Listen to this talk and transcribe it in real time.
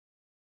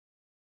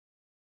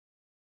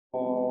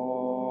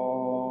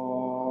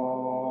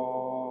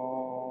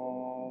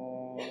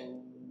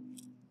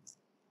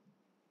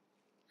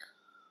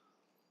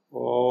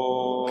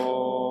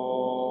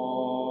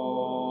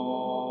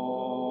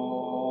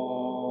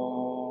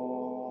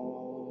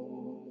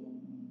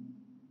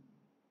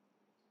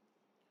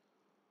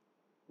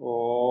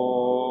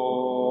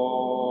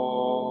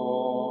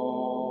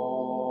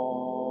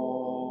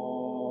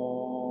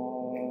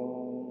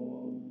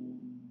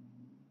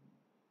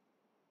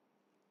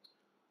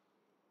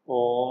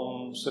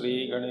Om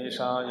Shri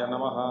Ganeshaya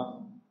Namaha.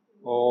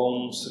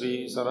 Om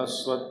Shri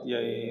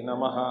Saraswatyai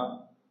Namaha.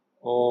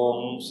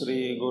 Om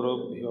Shri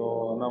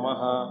Gurubhyo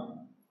Namaha.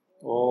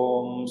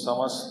 Om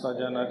Samasta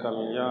Jana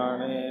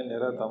Kalyane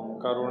Niratam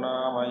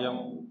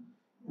Karunamayam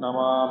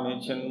Namami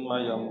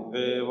Chinmayam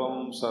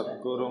Devam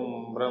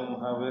Sadgurum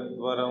Brahma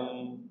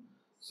Vidvaram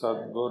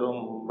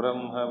Sadgurum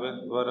Brahma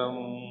Vidvaram.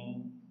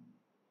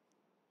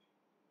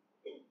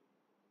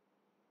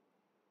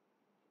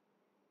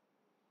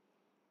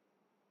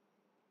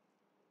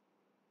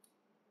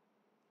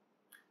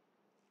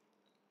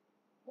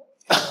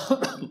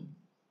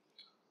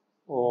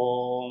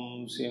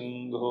 Om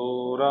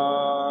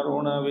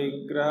Sindhuraruna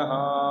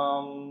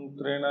Vigraham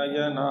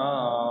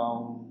Trinayanam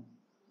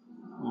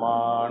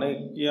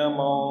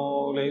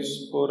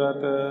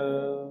Manikyamaulispurat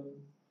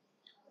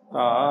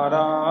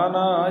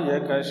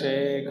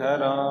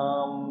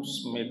Taranayakashekharam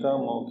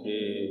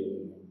Smitamukhe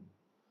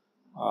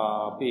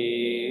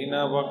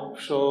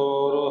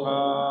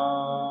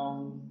Apinavakshoruham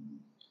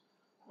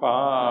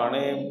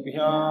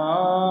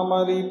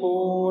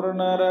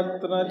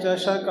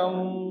Panebhyamaripurnaratrachashakam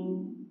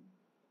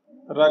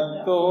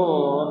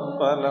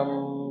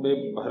Raktotpalam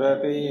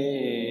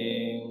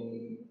bibhrati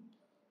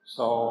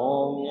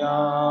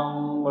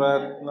Somyam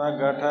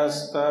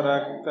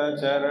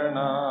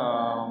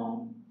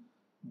ratnagathastharaktacharanam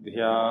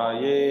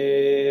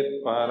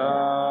Dhyayet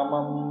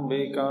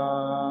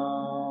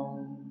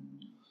paramambikam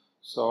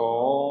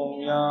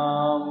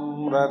Somyam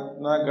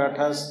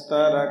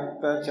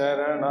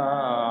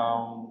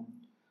ratnagathastharaktacharanam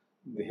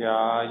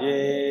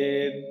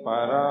Dhyayet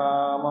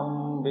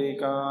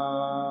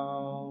paramambikam.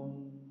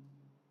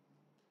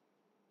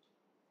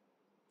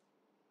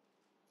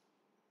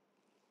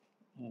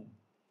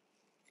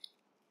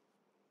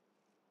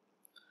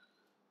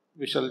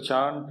 We shall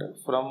chant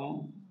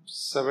from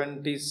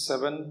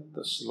 77th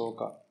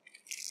sloka.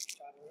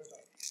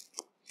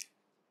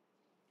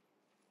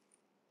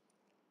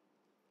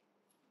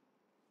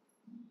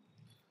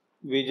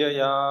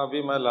 Vijaya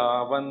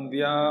Vimala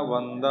Vandya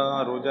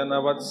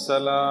Vandarujana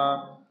Vatsala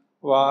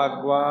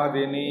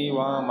Vagvadini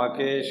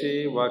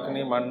Vamakeshi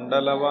Vakni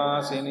Mandala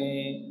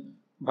Vasini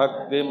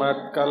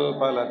Bhaktimat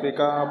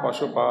Kalpalatika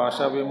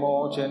Pashupasha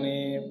Vimochini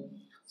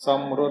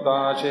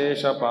Samruta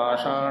Shesha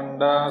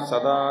Pashanda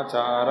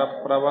Sadachara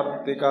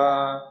Pravartika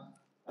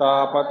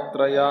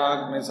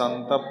Tapatrayagni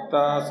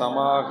Santapta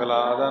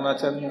Samagladana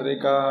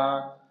Chandrika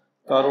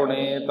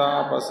Tarune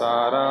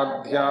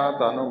Tapasaradhya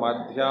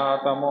Tanumadhya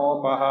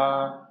Tamopaha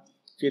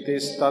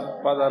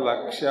Chitistatpada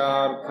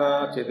Lakshyartha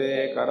Chide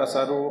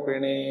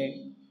Karasarupini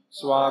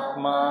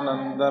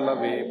Swatmanandala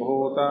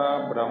Vibhuta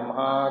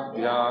Brahma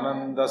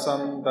Dhyananda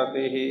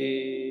Santatihi.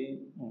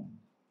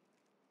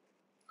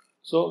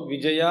 So,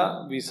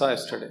 Vijaya, we saw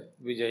yesterday.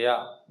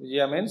 Vijaya.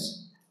 Vijaya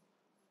means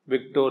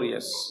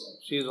victorious.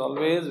 She is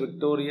always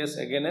victorious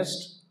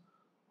against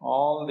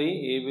all the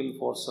evil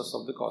forces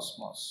of the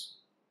cosmos.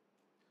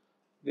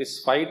 This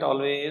fight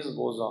always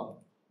goes on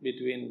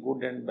between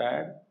good and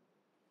bad.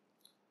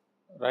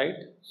 Right?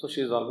 So,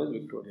 she is always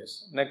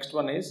victorious. Next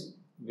one is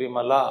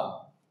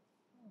Vimala.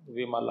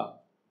 Vimala.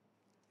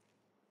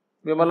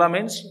 Vimala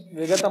means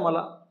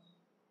Vigatamala.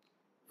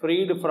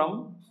 Freed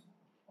from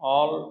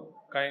all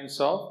kinds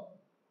of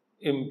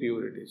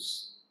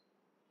impurities.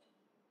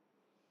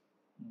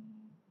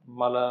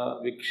 Mala,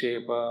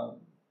 Vikshepa.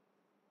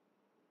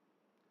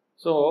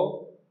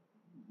 So,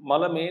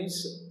 Mala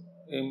means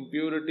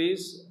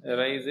impurities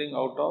arising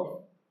out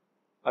of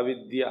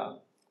avidya.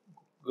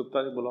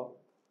 Gupta ji बोलो,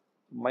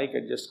 mic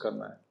adjust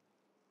करना है.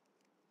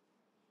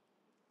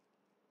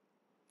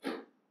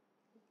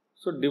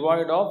 So,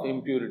 devoid of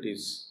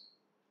impurities.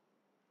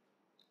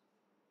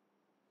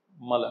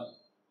 Mala.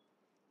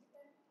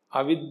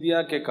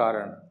 Avidya ke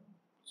karan.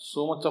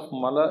 So much of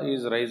mala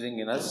is rising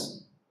in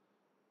us.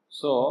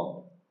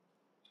 So,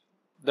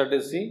 that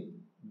is the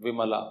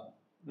Vimala.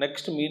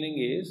 Next meaning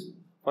is,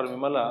 for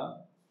Vimala,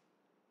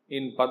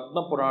 in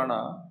Padma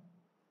Purana,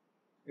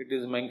 it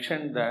is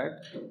mentioned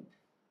that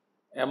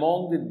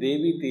among the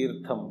Devi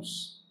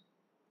Tirthams,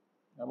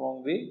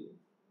 among the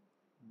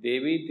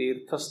Devi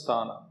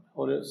Tirthasthana,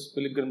 or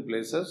pilgrim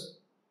places,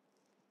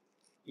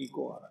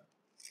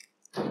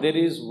 there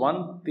is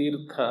one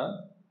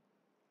Tirtha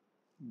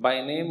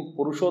by name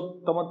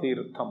Purushottama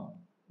Tirtham.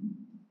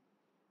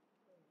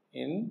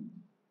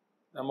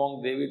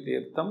 Among Devi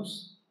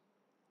Tirthams,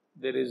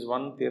 there is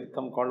one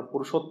Tirtham called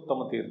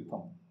Purushottama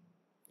Tirtham.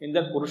 In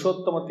that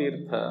Purushottama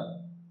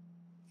Tirtha,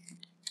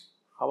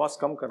 Havas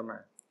kam karna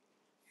hai.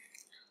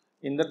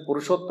 In that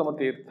Purushottama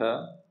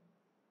Tirtha,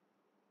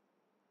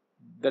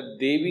 the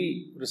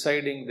Devi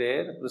residing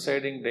there,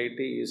 presiding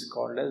deity is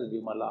called as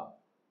Vimala.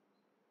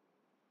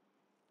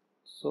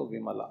 So,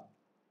 Vimala.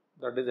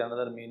 That is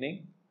another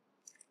meaning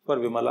for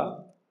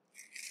Vimala.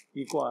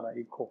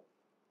 Eco.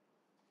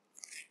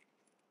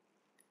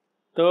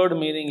 Third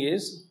meaning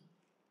is,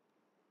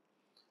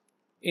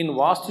 in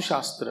Vastu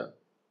Shastra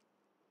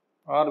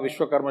or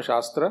Vishwakarma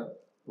Shastra,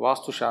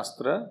 Vastu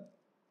Shastra,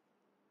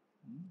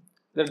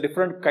 there are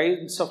different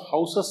kinds of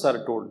houses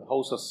are told.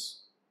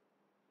 Houses.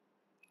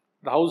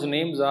 The house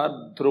names are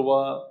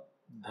Dhruva,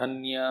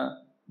 Dhanya,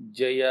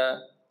 Jaya,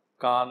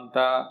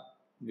 Kanta,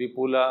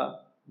 Vipula,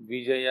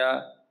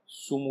 Vijaya,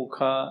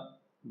 Sumukha,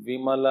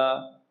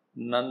 Vimala,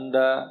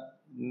 Nanda,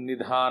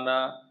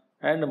 Nidhana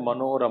and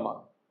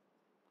Manorama.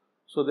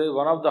 So there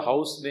one of the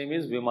house name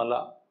is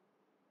Vimala.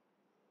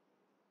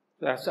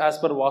 As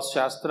per Vastu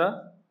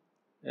Shastra,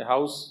 a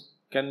house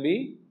can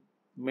be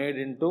made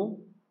into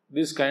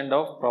this kind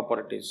of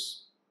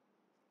properties.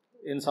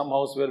 In some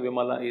house where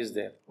Vimala is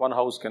there, one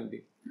house can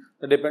be.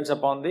 That depends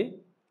upon the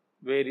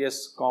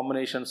various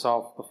combinations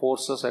of the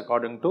forces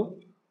according to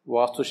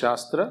Vastu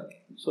Shastra.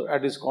 So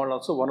that is called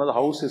also, one of the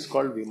house is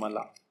called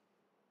Vimala.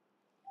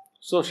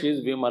 So she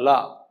is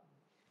Vimala.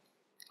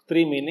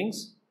 Three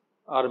meanings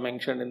are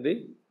mentioned in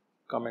the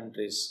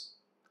commentaries.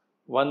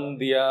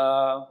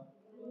 Vandya,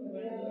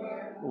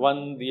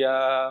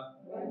 Vandya,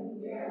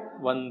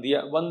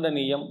 Vandya,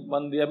 Vandaniyam.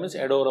 Vandya means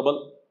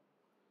adorable.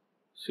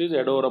 She is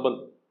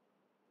adorable.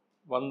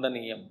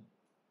 Vandaniyam.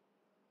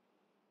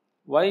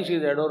 Why she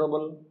is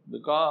adorable?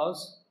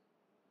 Because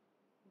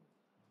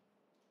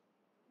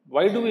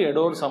why do we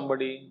adore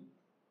somebody?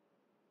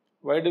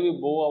 Why do we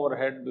bow our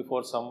head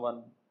before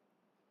someone?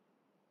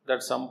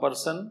 That some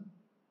person,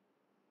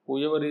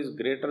 whoever is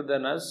greater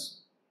than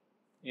us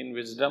in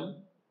wisdom,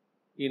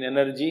 in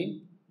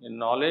energy, in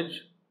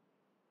knowledge,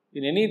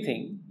 in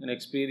anything, in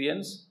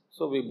experience,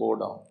 so we bow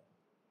down.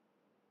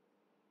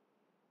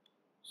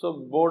 So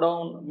bow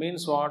down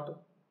means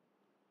what?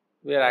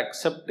 We are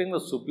accepting the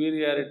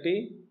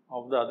superiority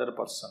of the other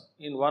person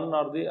in one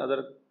or the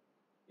other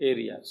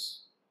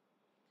areas.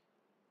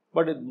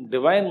 But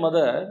Divine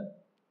Mother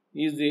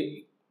is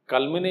the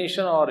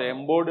culmination or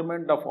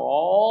embodiment of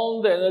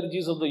all the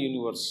energies of the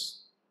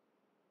universe.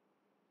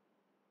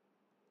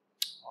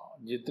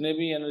 Jitne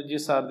bhi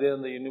energies are there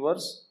in the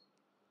universe,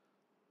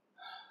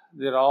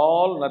 they are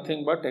all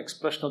nothing but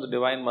expression of the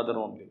Divine Mother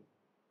only.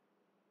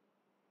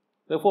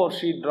 Therefore,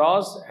 she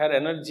draws her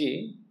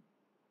energy,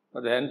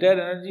 but the entire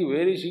energy,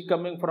 where is she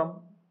coming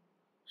from?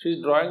 She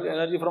is drawing the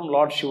energy from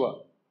Lord Shiva,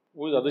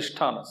 who is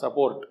Adhisthana,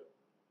 support.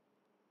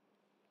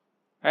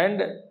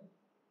 And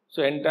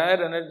so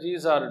entire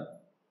energies are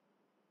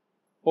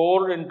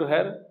poured into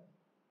her,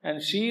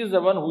 and she is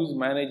the one who is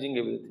managing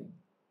everything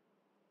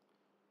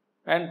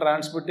and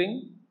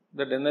transmitting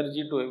that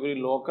energy to every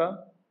loka,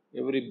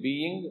 every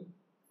being,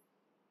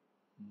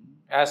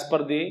 as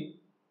per the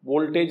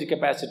voltage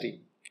capacity.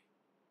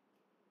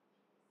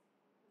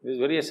 This is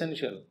very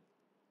essential.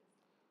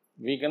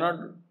 We cannot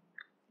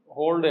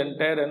hold the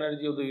entire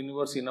energy of the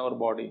universe in our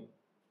body.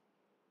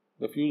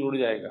 The fuse ud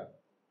jayega.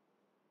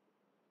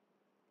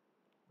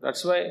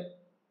 That's why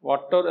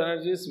whatever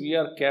energies we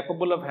are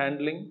capable of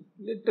handling,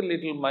 little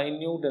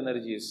minute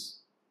energies,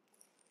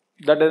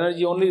 that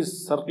energy only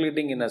is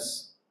circulating in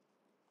us.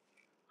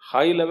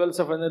 High levels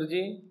of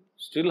energy,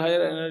 still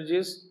higher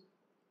energies,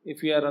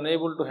 if we are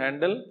unable to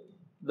handle,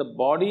 the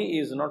body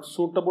is not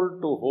suitable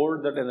to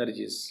hold that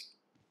energies.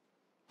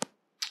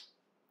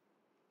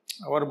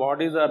 Our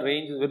body's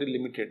range is very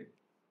limited.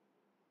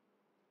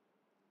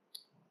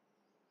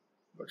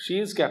 But she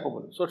is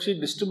capable. So she is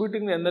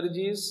distributing the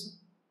energies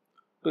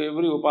to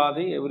every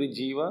upadhi, every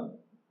jiva,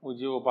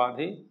 ujiva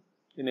upadhi,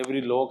 in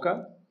every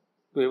loka,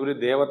 to every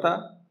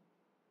devata,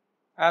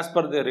 as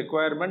per their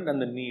requirement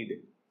and the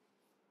need.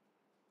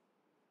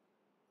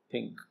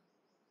 Think.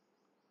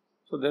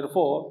 So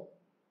therefore,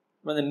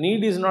 when the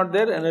need is not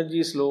there,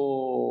 energy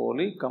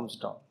slowly comes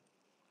down.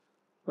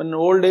 When in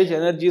old age,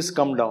 energies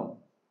come down.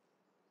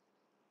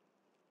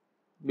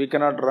 We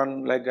cannot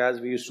run like as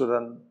we used to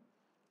run.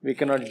 We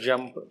cannot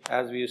jump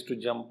as we used to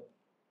jump.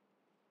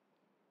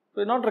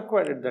 We are not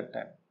required at that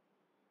time.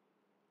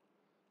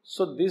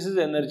 So this is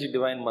energy,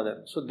 Divine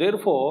Mother. So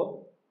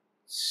therefore,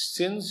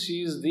 since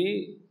she is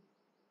the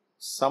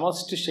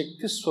Samasti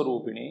Shakti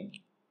Swarupini,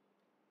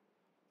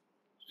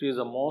 she is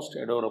the most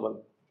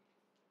adorable.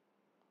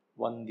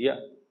 Vandya.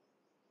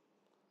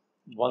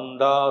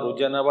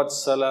 Vandarujana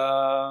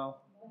Vatsala.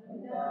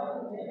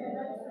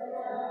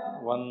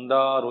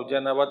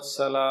 Vandarujana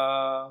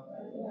Vatsala.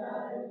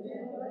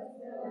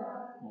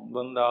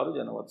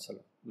 Vandarujana Vatsala.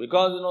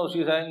 Because she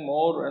is having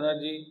more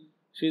energy,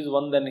 she is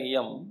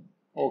Vandaniyam.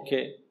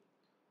 Okay.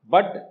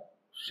 But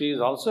she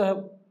is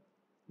also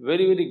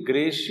very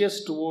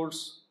gracious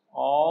towards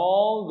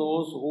all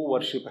those who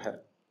worship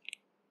her.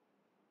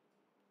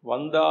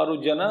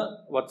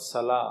 Vandarujana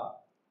Vatsala.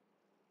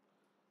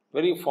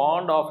 Very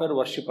fond of her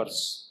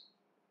worshippers.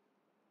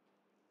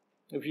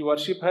 If you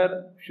worship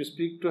her, if you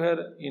speak to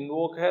her,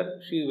 invoke her,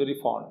 she is very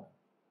fond.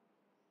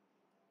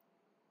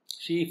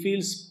 She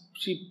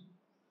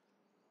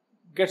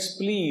gets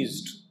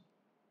pleased.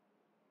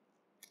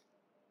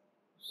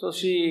 So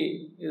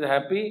she is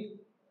happy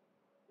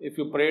if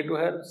you pray to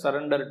her,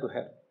 surrender to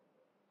her.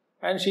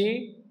 And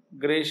she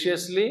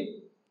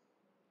graciously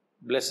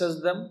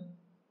blesses them,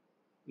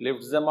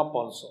 lifts them up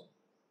also.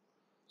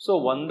 So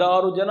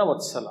Vandarujana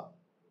Vatsala.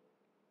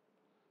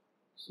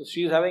 So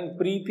she is having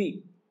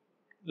preeti,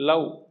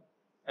 love,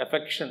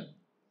 affection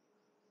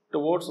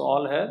towards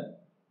all her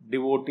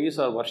devotees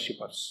or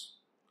worshippers.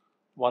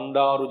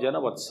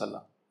 Vandarujana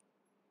Vatsala.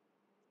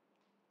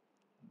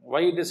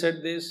 Why it is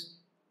said this?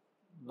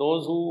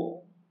 Those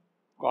who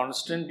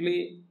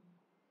constantly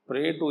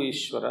pray to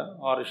Ishvara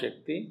or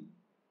Shakti,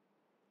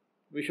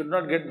 we should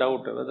not get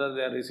doubt whether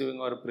they are receiving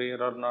our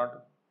prayer or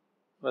not,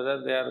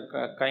 whether they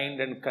are kind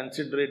and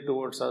considerate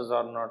towards us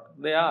or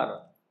not. They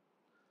are.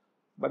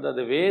 But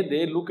the way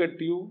they look at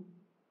you,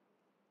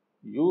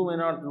 you may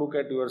not look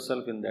at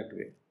yourself in that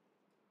way.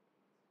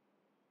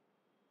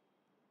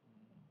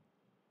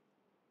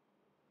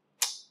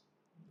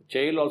 The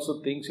child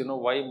also thinks,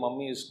 why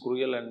mummy is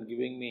cruel and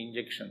giving me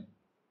injection.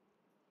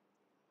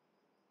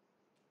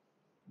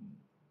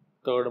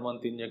 3rd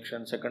month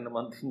injection, 2nd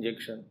month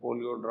injection,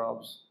 polio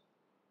drops.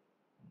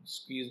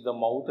 Squeeze the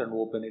mouth and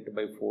open it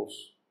by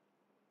force.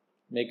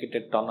 Make it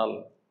a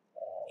funnel.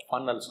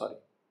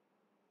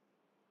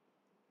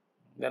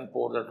 Then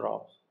pour the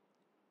drops.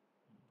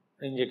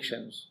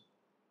 Injections.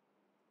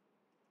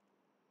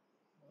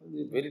 It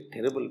is very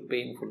terrible,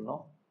 painful,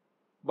 no?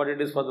 But it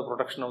is for the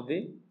protection of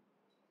the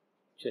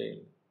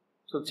child.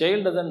 So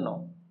child doesn't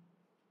know.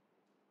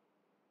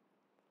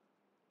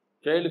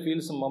 Child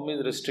feels mom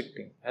is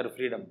restricting her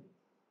freedom.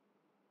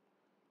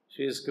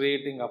 She is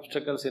creating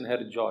obstacles in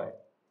her joy.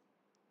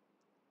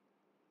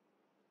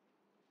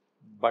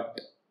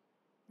 But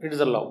it is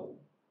a love.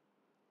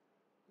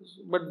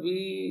 But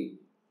we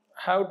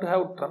have to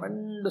have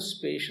tremendous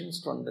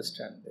patience to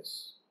understand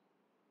this.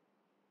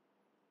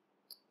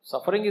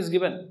 Suffering is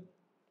given.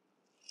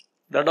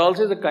 That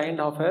also is a kind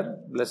of her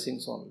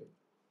blessings only.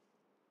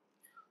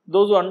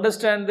 Those who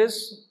understand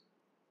this,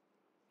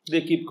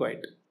 they keep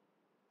quiet.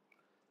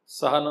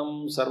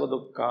 Sahanam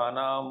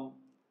sarvadukkanam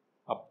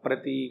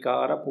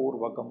apratikara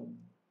purvakam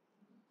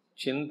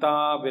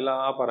chinta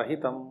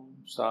vilaparahitam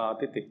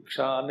sati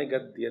tiksha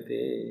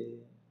nigadyate.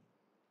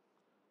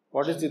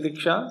 What is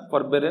titiksha?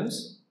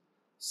 Forbearance.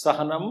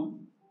 Sahanam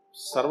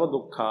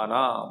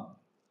sarvadukkanam.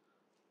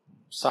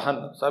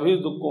 Sahan.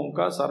 Sabhi dukkon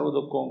ka, sarva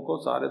dukkon ko,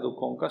 sare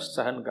dukkon ka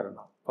sahan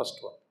karna. First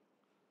one.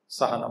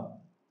 Sahanam.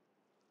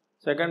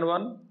 Second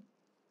one.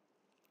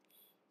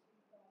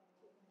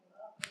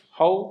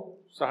 How?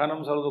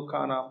 Sahanam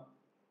sarvadukkanam.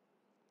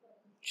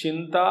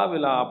 Chinta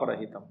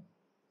vilaparahitam.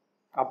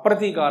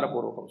 Apratikara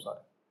purvakam,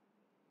 sorry.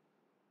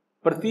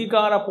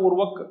 Pratikara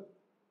purvak,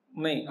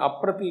 nahi,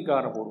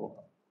 apratikara purvak.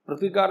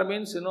 Pratikara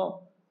means,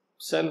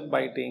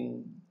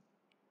 self-biting,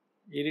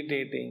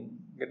 irritating,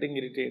 getting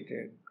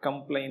irritated,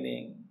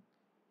 complaining.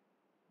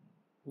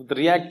 With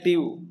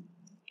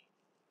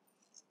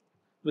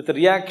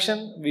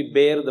reaction, we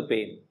bear the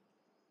pain.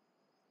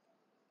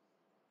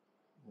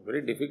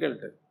 Very difficult.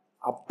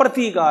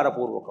 Apratikara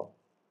purvakam.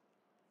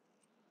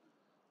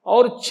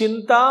 और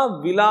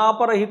चिंता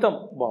विलापरहितम.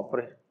 बाप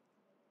रे,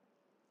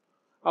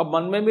 अब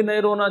मन में भी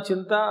नहीं रोना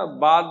चिंता,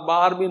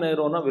 बाहर भी नहीं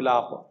रोना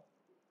विलाप.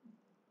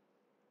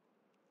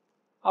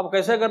 अब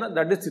कैसे करना?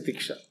 That is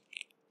Titiksha.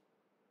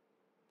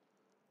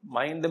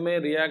 माइंड में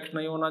रिएक्ट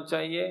नहीं होना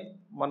चाहिए,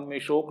 मन में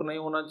शोक नहीं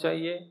होना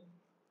चाहिए,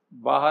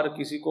 बाहर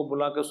किसी को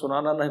बुला के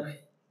सुनाना नहीं,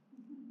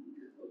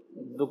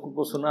 दुख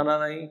को सुनाना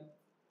नहीं,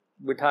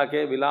 बिठा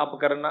के विलाप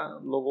करना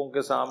लोगों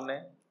के सामने.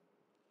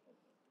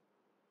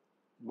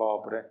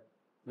 बाप रे,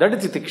 that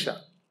is titiksha.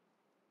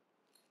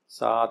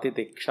 Sati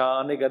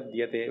tiksha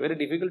nigadyate. Very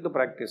difficult to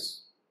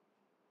practice.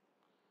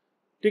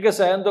 ठीक है,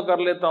 सहन तो कर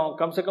लेता हूँ,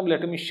 कम से कम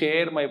let me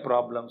share my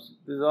problems.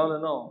 This is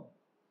all,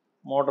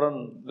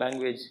 modern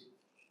language.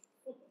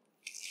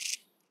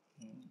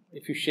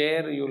 If you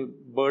share, you will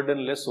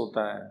burden less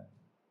होता है.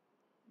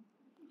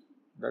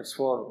 That's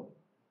for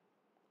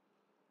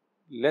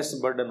less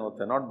burden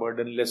होता है, not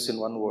burden less in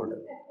one word.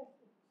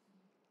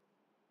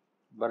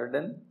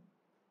 Burden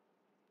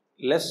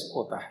less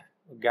होता है.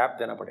 Gap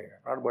देना पड़ेगा,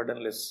 not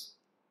burdenless.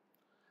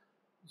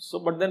 So,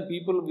 but then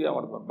people will be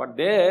our, but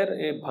there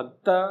a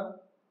bhakta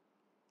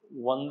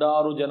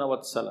vandaru jana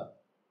vatsala.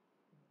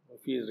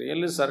 If he is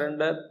really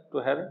surrendered to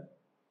her,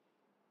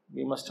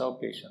 we must have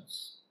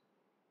patience,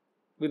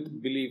 with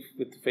belief,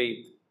 with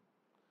faith.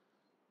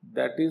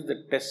 That is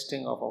the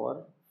testing of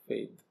our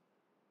faith.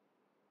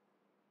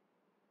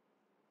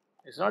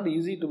 It's not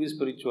easy to be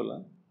spiritual,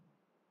 huh?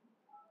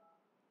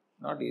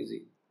 Not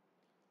easy.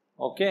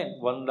 Okay,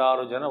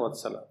 Vandaru Jana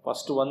Vatsala.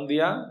 First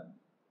Vandya,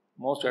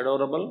 most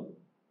adorable,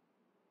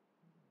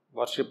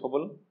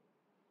 worshipable.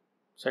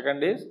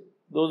 Second is,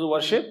 those who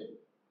worship,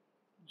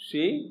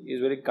 she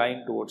is very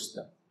kind towards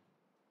them.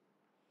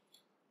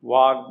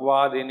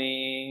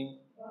 Vagvadini,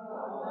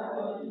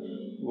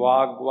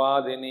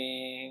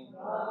 Vagvadini,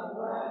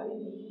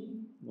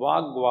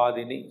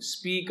 Vagvadini,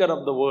 speaker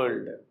of the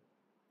world.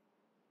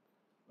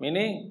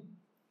 Meaning,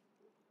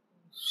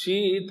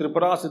 she,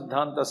 Tripura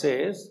Siddhanta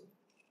says,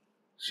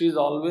 she is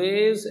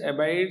always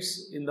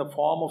abides in the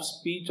form of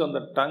speech on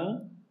the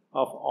tongue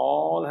of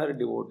all her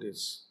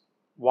devotees.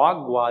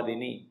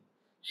 Vagvadini.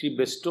 She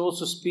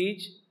bestows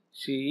speech.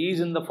 She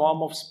is in the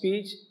form of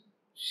speech.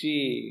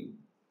 She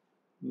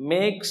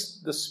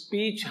makes the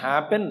speech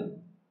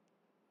happen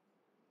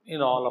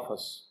in all of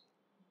us.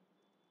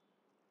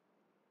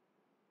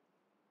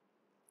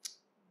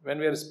 When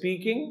we are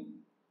speaking,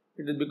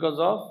 it is because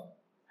of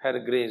her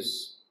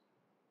grace.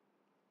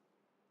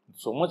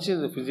 So much is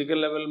the physical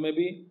level,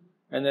 maybe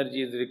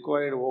energy is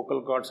required,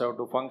 vocal cords have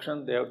to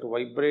function, they have to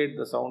vibrate,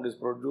 the sound is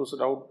produced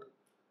out,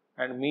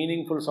 and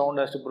meaningful sound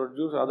has to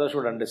produce, others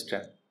should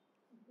understand.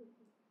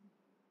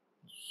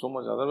 So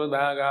much, otherwise,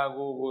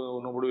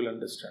 nobody will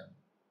understand.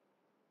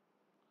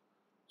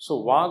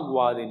 So,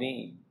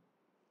 Vagvadini.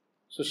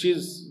 So,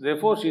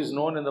 therefore she is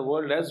known in the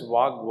world as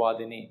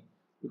Vagvadini,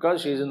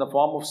 because she is in the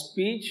form of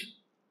speech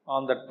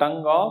on the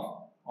tongue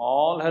of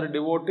all her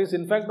devotees,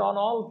 in fact, on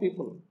all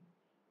people.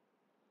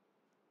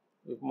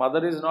 If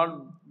mother is not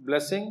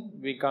blessing,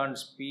 we can't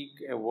speak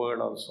a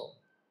word also.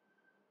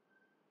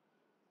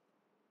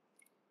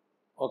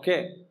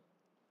 Okay?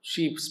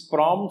 She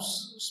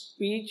prompts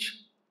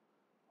speech,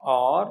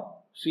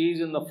 or she is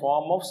in the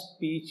form of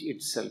speech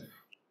itself.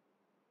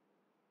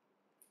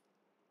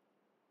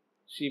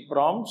 She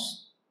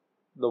prompts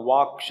the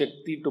Vak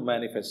Shakti to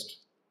manifest.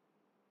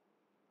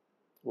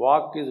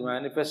 Vak is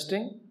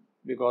manifesting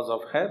because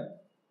of her.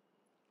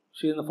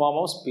 She is in the form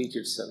of speech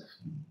itself.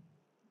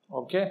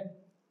 Okay?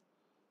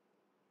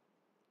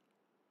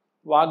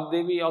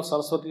 Vagdevi or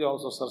Saraswati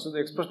also. Saraswati,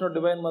 the expression of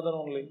Divine Mother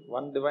only.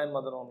 One Divine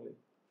Mother only.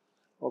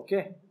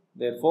 Okay?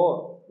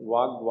 Therefore,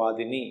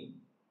 Vagvadini.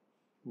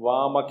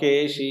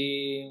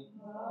 Vamakeshi.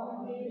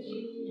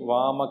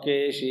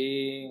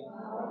 Vamakeshi.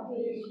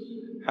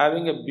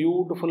 Having a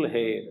beautiful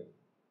hair.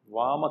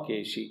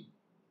 Vamakeshi.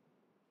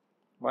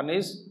 One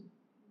is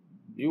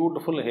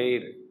beautiful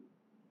hair.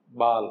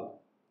 Bal.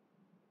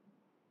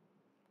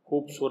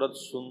 Khubsurat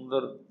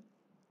Sundar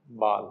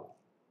Bal.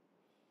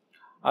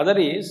 Other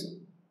is,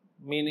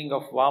 meaning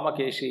of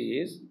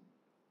Vamakeshi is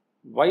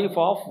wife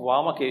of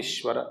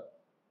Vamakeshwara.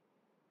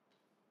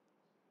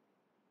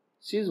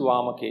 She is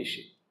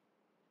Vamakeshi.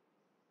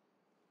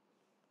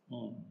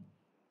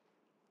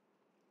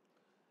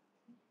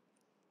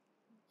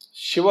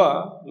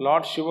 Shiva,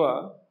 Lord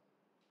Shiva,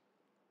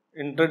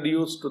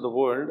 introduced to the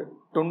world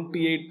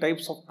 28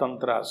 types of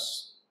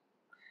tantras.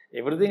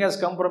 Everything has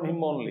come from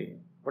him only,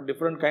 for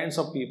different kinds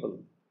of people.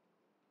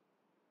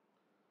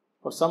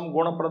 For some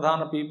guna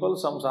pradhana people,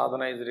 some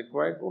sadhana is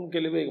required. Unke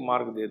liye ek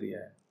marg de diya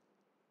hai.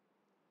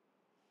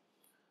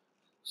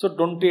 So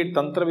 28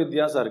 tantra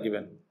vidyas are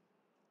given.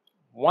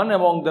 One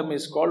among them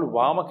is called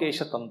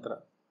Vamakesha Tantra.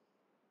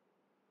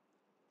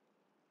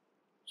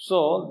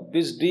 So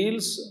this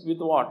deals with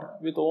what?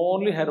 With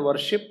only her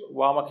worship,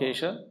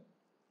 Vamakesha.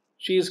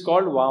 She is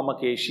called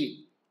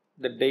Vamakeshi,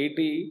 the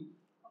deity,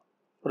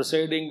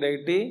 presiding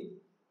deity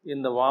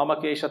in the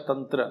Vamakesha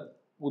Tantra.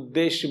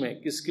 Uddesh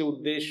mein, kiske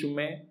uddesh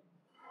mein?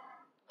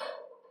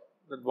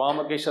 That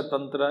Vamakesha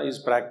Tantra is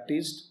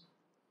practiced,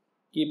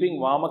 keeping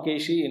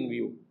Vamakeshi in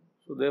view.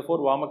 So therefore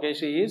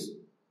Vamakeshi is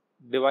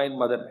Divine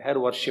Mother, her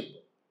worship,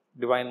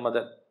 Divine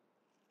Mother.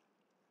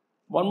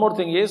 One more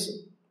thing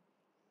is,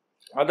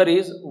 other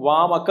is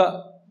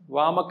Vamaka.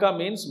 Vamaka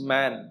means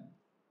man.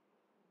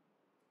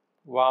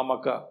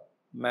 Vamaka,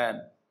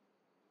 man.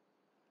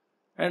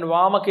 And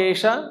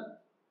Vamakesha,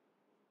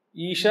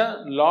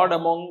 Isha, Lord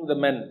among the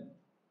men.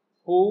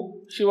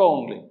 Who? Shiva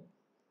only.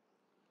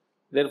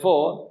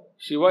 Therefore,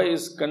 Shiva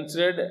is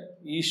considered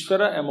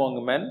Ishvara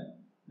among men.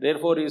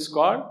 Therefore, he is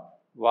called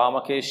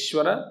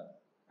Vamakeshwara,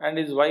 and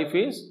his wife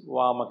is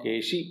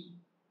Vamakeshi.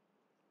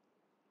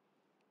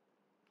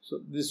 So,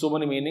 these so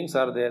many meanings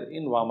are there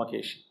in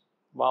Vamakeshi.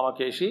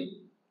 Vamakeshi,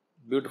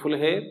 beautiful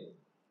hair,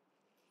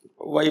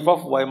 wife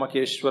of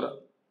Vamakeshwara,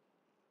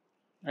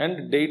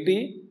 and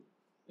deity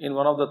in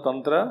one of the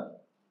Tantra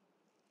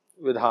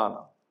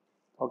Vidhana.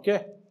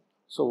 Okay?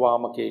 So,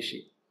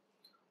 Vamakeshi.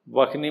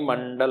 Vakni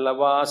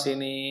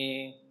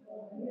Mandalavasini.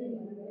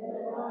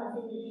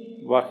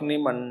 Vakni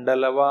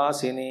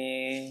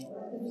Mandalavasini.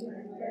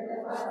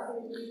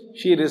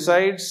 She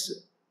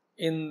resides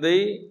in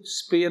the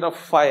sphere of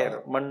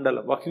fire,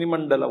 Mandala, Vakni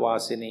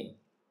Mandalavasini.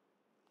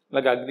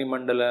 Like Agni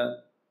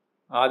Mandala,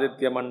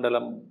 Aditya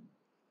Mandalam.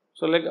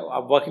 So, like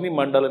Vakni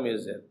Mandalam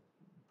is there,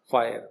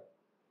 fire.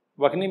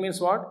 Vakni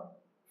means what?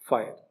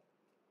 Fire.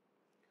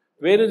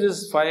 Where is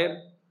this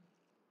fire?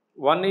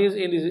 One is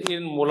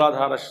in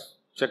Muladhara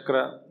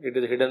Chakra, it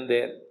is hidden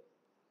there.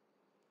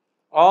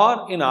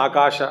 Or in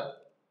Akasha.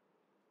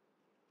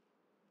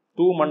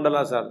 Two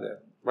mandalas are there.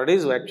 But it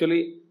is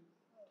actually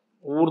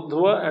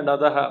Urdhva and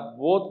Adaha.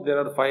 Both there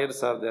are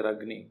fires are there,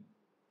 Agni.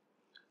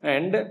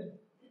 And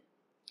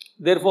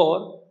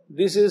therefore,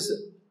 this is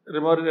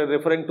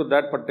referring to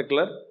that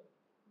particular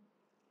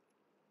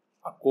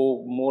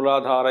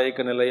Mooladhara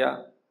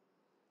Ekanilaya.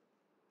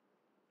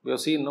 We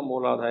have seen no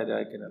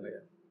Mooladhara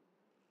Ekanilaya.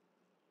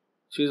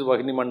 She is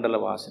Vagni Mandala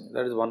Vasini.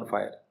 That is one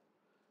fire.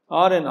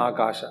 Or in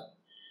Akasha.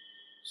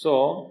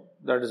 So,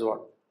 that is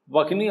what.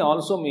 Vagni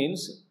also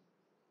means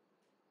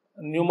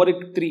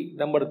numeric 3,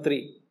 number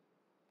 3.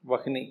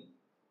 Vagni.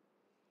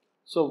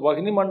 So,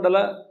 Vagni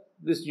Mandala,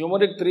 this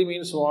numeric 3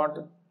 means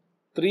what?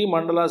 3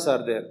 mandalas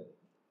are there.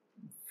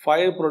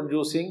 Fire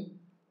producing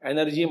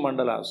energy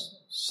mandalas.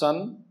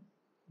 Sun,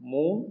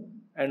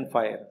 moon and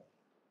fire.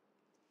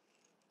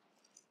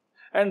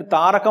 And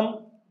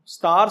Tarakam,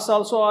 stars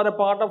also are a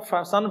part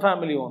of sun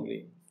family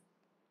only.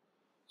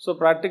 So,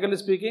 practically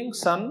speaking,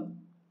 sun,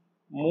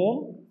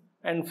 moon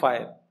and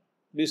fire.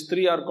 These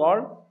three are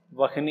called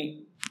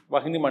Vahini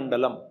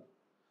Mandalam.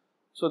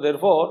 So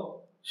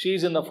therefore, she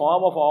is in the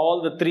form of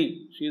all the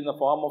three. She is in the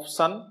form of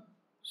sun,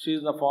 she is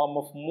in the form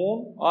of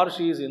moon, or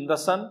she is in the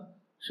sun,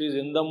 she is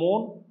in the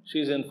moon, she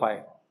is in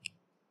fire.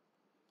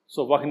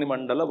 So Vahini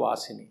Mandala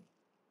Vasini.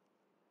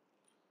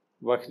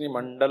 Vahini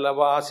Mandala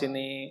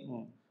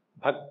Vasini.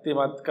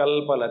 Bhaktimat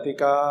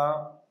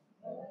Kalpalatika.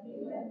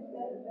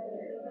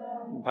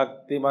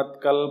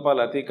 Bhaktimat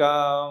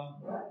Kalpalatika.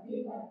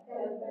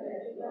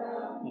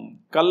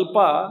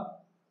 Kalpa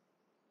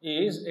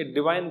is a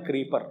divine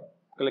creeper.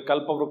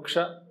 Kalpa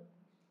Vruksha,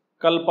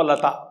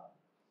 Kalpalata.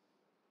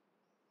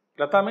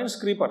 Lata means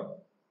creeper.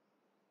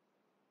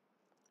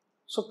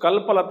 So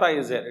Kalpalata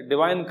is there, a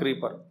divine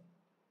creeper.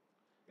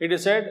 It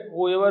is said,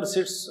 whoever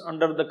sits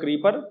under the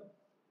creeper,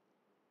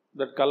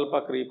 that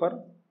Kalpa creeper,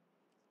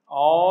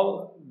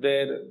 all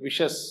their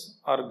wishes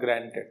are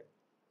granted.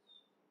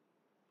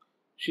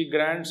 She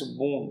grants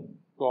boon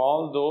to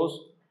all those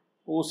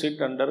who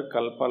sit under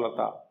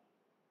Kalpalata.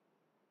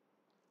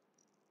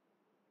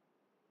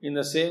 In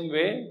the same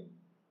way,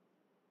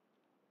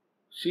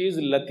 she is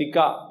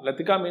Latika.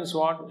 Latika means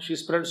what? She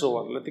spreads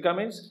over. Latika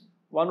means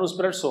one who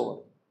spreads over.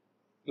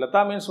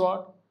 Lata means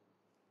what?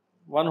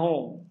 One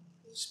who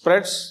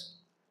spreads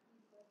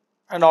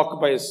and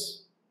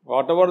occupies.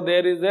 Whatever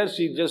there is there,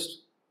 she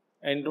just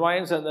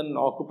entwines and then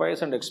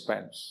occupies and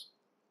expands.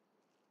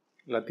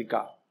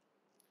 Latika.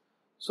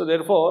 So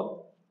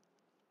therefore,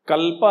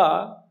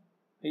 Kalpa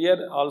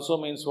here also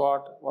means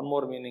what? One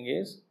more meaning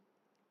is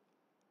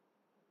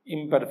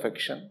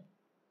imperfection.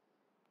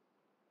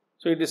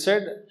 So it is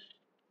said,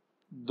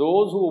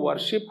 those who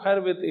worship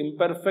her with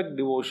imperfect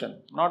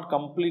devotion, not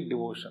complete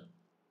devotion,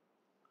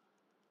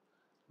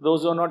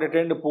 those who have not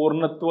attained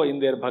Purnatva in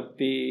their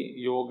bhakti,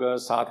 yoga,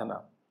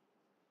 sadhana,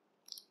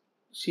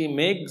 she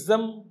makes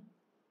them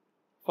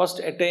first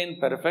attain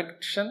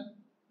perfection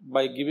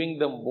by giving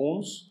them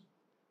boons,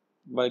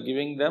 by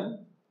giving them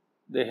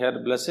her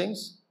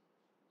blessings.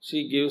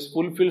 She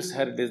fulfills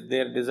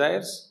their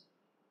desires,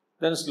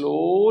 then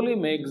slowly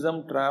makes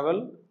them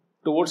travel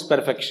towards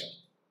perfection.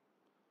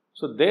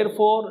 So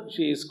therefore,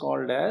 she is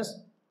called as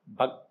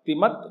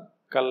Bhaktimat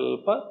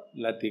Kalpa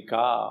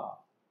Latika.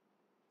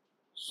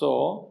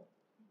 So,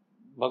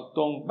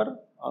 भक्तों पर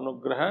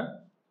अनुग्रह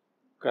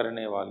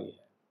करने वाली है.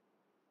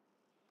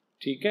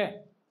 ठीक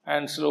है?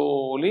 And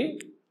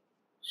slowly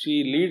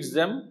she leads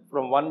them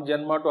from one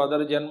janma to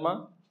other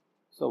janma.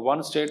 So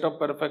one state of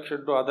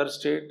perfection to other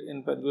state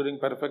during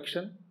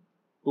perfection,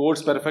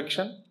 towards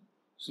perfection,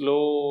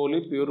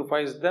 slowly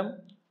purifies them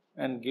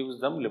and gives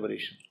them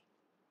liberation.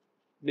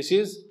 This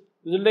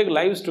will take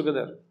lives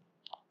together.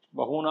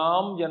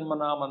 Bahunam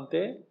janmanam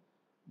ante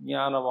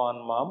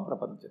jnanavan mam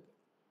prapanchate.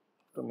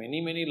 So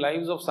many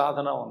lives of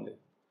sadhana only.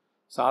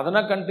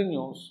 Sadhana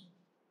continues.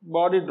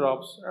 Body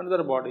drops,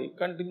 another body,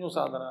 continue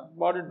sadhana.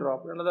 Body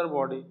drops, another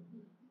body,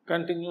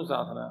 continue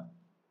sadhana.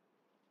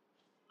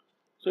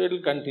 So it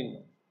will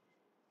continue.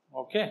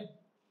 Okay?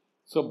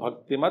 So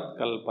Bhaktimat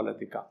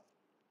Kalpalatika.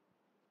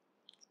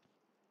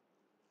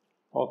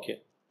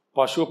 Okay.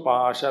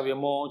 Pashupasha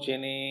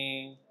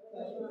Vimochini.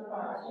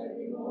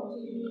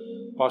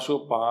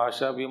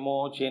 Pashupasha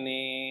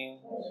Vimochini.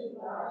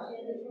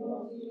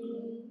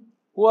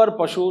 Who are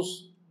Pashus?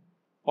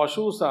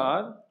 Pashus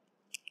are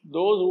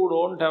those who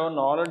don't have a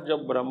knowledge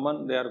of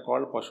Brahman, they are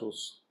called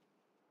Pashus.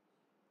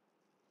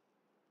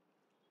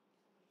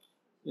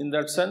 In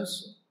that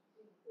sense,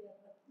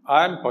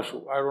 I am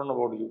Pashu. I don't know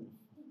about you.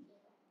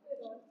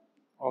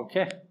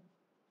 Okay?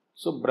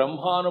 So,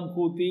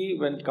 Brahmanubhuti,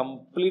 when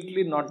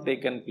completely not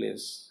taken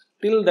place,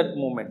 till that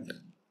moment,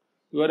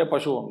 you are a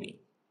Pashu only.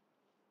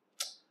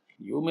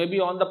 You may be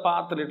on the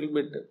path a little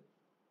bit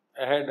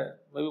ahead,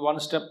 maybe one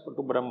step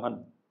to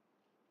Brahman.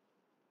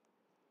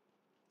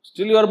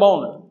 Still you are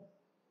bound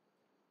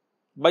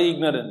by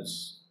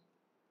ignorance.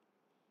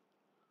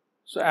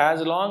 So,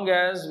 as long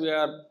as we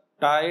are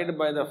tied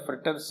by the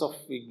fetters of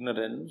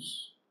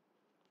ignorance,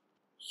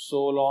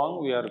 so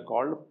long we are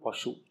called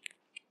Pashu.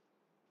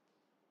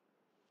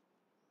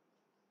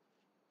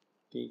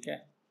 Okay?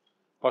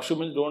 Pashu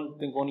means don't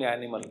think only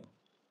animal.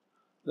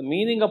 The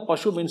meaning of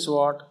Pashu means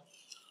what?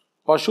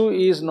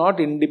 Pashu is not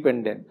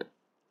independent.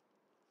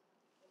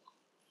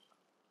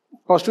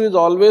 Pashu is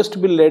always to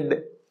be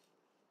led.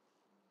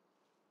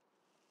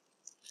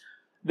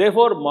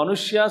 Therefore,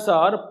 Manushyas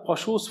are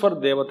Pashus for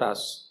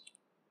Devatas.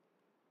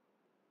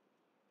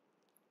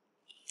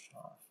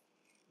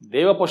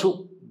 Deva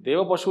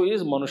Pashu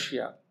is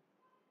Manushya.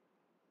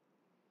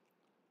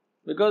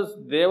 Because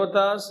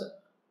Devatas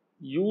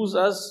use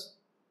us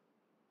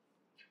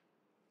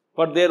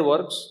for their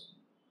works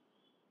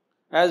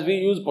as we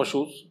use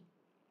Pashus.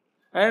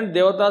 And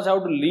Devatas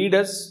have to lead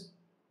us,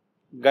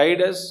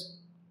 guide us,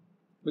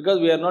 because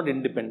we are not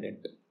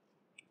independent.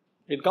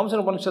 It comes in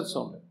Upanishads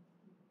only.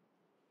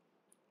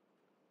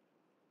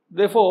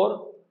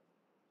 Therefore,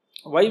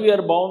 why we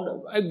are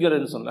bound?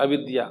 Ignorance only,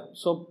 avidya.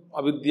 So,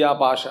 avidya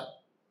pasha.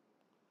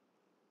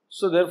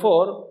 So,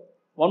 therefore,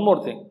 one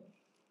more thing.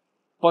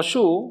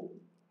 Pashu,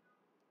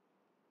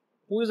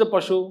 who is a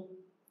Pashu?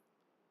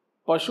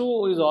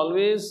 Pashu is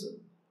always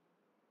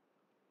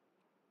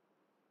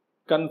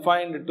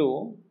confined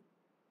to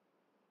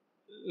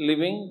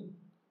living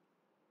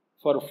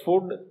for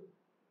food,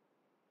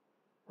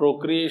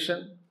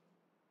 procreation,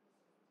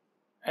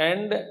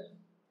 and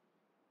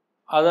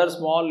other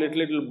small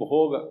little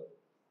bhoga,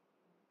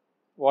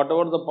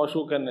 whatever the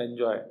Pashu can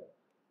enjoy.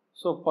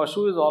 So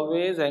Pashu is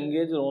always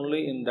engaged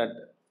only in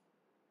that,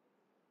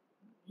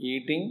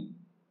 eating,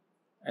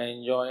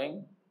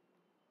 enjoying,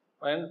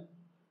 and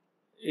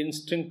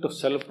instinct to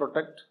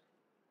self-protect.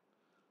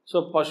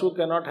 So Pashu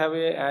cannot have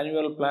an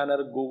annual planner,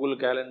 Google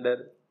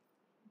Calendar.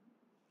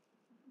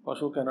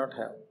 Pashu cannot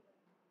have.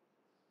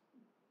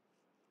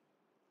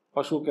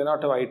 Pashu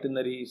cannot have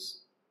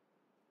itineraries.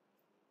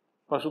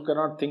 Pashu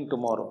cannot think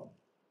tomorrow.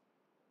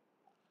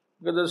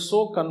 Because they are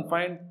so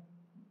confined,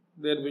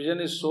 their vision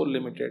is so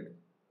limited.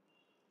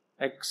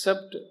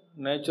 Except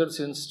nature's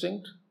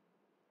instinct,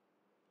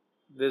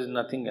 there is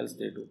nothing else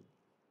they do.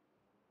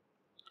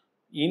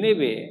 In a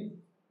way,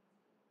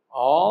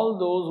 all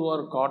those who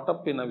are caught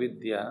up in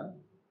avidya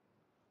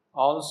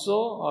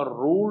also are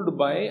ruled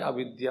by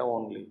avidya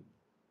only.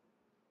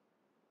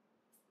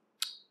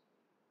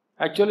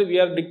 Actually, we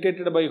are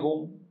dictated by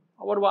whom?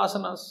 Our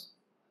vasanas.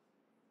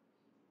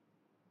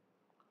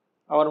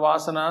 Our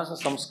vasanas,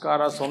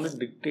 samskaras only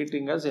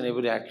dictating us in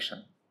every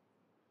action.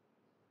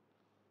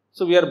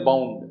 So we are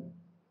bound.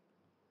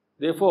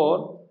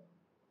 Therefore,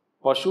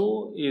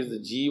 Pashu is the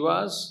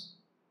jivas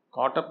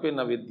caught up in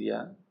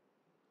avidya.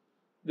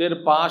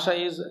 Their pasha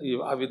is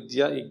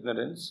avidya,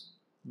 ignorance.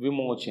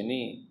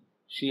 Vimochini.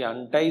 She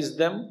unties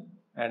them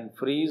and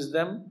frees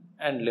them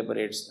and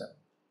liberates them.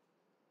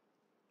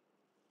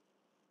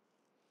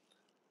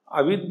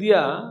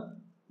 Avidya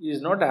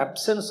is not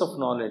absence of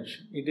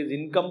knowledge. It is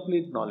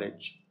incomplete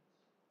knowledge.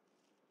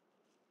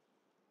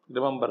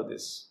 Remember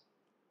this.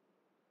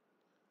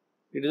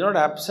 It is not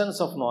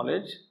absence of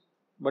knowledge,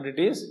 but it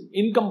is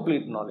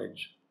incomplete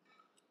knowledge.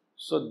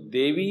 So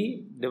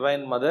Devi,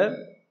 Divine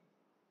Mother,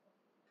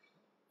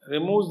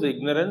 removes the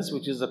ignorance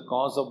which is the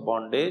cause of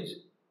bondage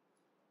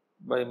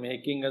by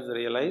making us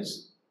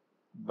realize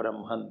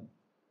Brahman.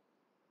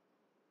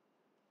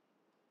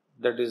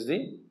 That is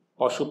the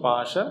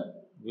Pashupasha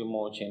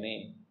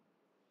Vimochini.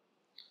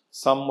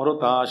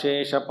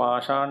 Samhrutashesha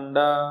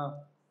Pashanda.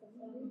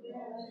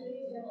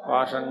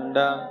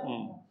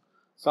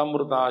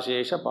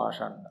 Samhrutashesha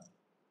Pashanda.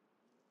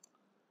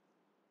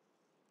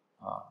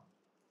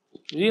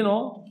 You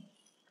know,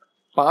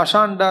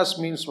 Pashandas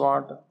means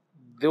what?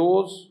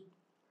 Those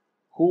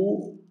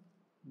who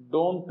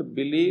don't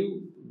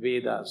believe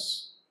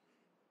Vedas.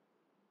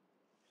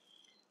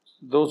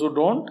 Those who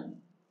don't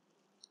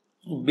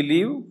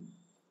believe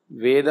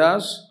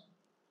Vedas,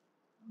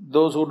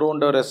 those who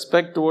don't have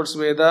respect towards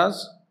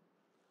Vedas,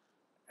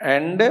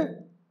 and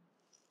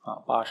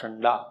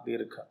Pashanda,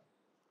 Dirgha.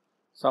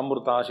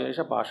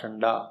 Samvrutashesha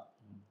Pashanda.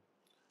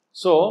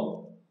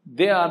 So,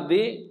 they are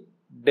the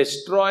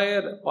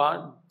destroyer,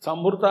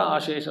 Samvrta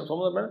Ashesha.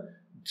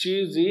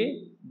 She is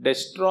the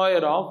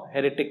destroyer of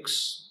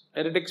heretics.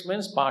 Heretics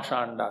means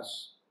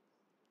Pashandas.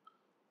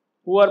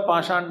 Who are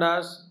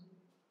Pashandas?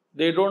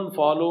 They don't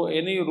follow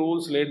any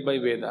rules laid by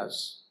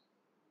Vedas.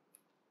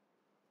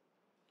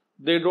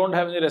 They don't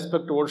have any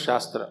respect towards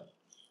Shastra.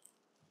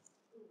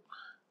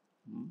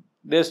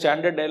 Their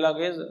standard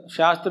dialogue is,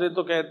 शास्त्र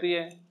तो कहती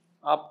है,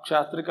 आप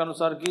शास्त्र के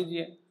अनुसार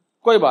कीजिए,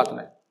 कोई बात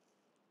नहीं,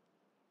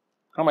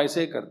 हम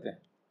ऐसे ही करते हैं.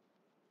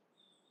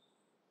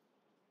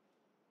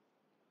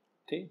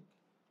 ठीक,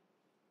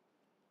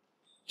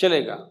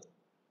 चलेगा.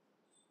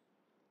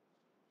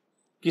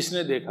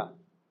 किसने देखा?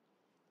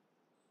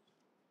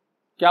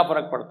 क्या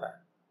फर्क पड़ता है?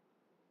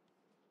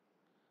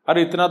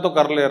 अरे इतना तो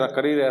कर ही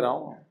रह रहा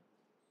हूं,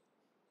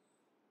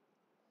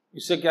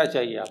 इससे क्या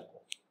चाहिए आपको?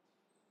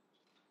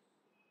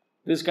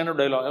 This kind of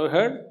dialogue, have you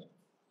heard?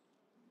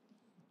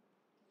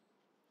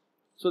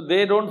 So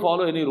they don't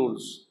follow any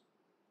rules.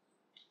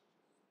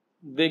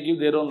 They give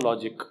their own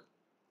logic.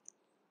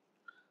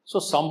 So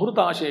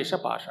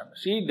Samvrutashesha Pashana.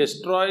 She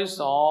destroys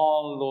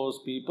all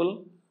those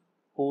people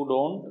who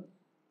don't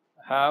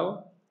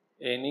have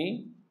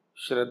any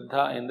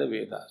Shraddha in the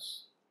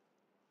Vedas.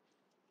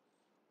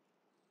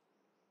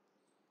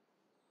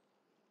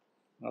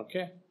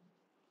 Okay?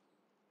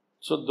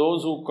 So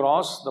those who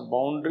cross the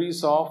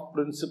boundaries of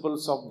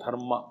principles of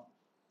Dharma,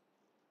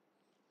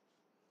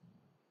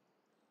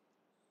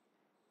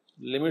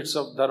 limits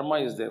of Dharma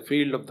is there,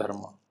 field of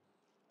Dharma.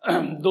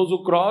 Those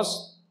who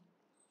cross,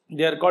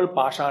 they are called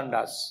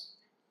Pashandas.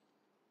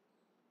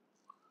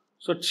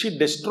 So she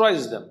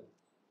destroys them.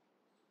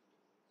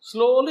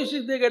 Slowly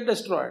they get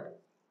destroyed.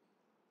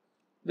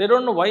 They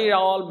don't know why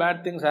all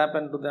bad things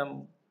happen to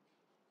them.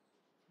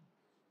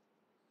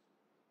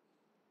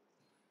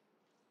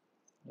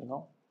 You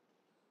know.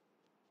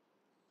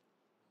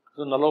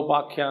 So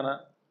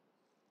Nalopakhyana,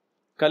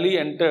 Kali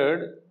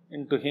entered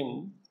into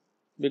him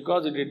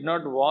because he did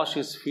not wash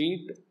his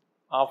feet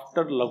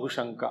after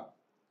Lagushanka.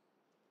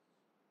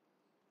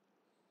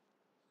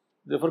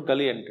 Therefore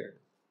Kali entered.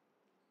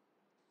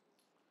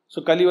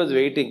 So Kali was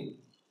waiting.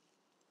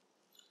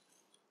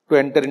 to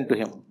enter into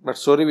him. That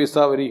story we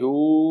saw very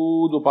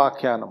huge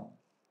Upakhyanam,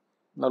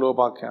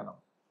 Nalopakhyanam.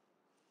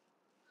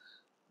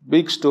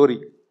 Big story.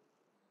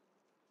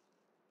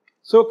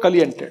 So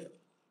Kali entered.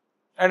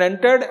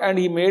 And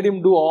he made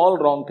him do all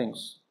wrong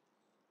things.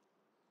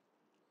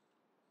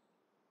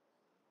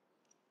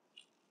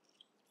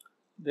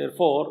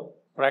 Therefore,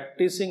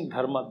 practicing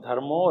dharma,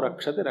 dharmo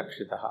rakshati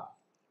rakshitaha.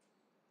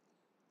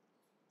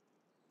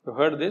 You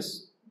heard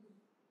this?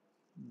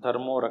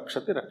 Dharmo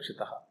rakshati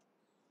rakshitaha.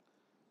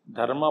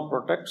 Dharma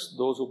protects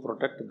those who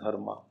protect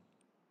dharma.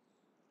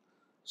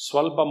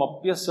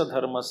 Swalpamapyasya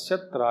dharmasya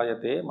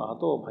trayate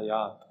mahato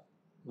bhayat.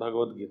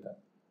 Bhagavad Gita.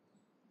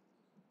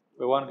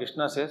 Bhagavan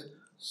Krishna says,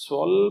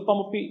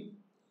 Swalpamapi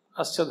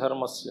asya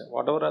dharmasya.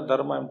 Whatever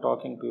dharma I am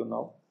talking to you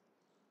now,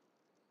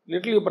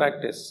 little you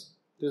practice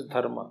this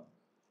dharma.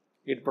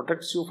 It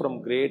protects you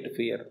from great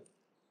fear.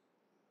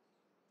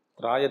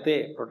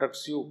 Trayate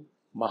protects you.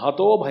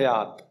 Mahato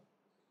bhayat.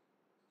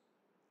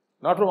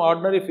 Not from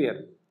ordinary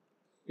fear.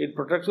 It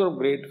protects you from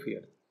great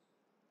fear.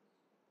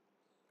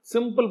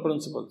 Simple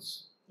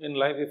principles in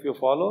life, if you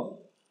follow,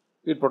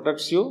 it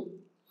protects you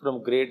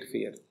from great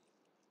fear.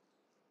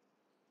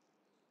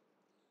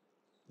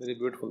 Very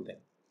beautiful thing.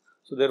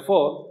 So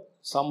therefore,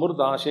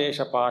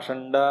 Samurdashesha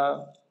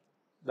Pashanda,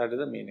 that is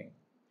the meaning.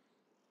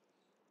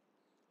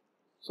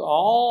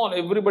 So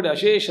everybody,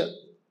 Ashesha,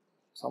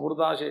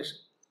 Samurdashesha.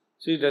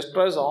 She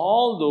destroys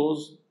all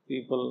those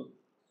people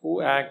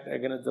who act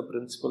against the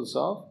principles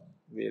of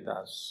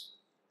Vedas.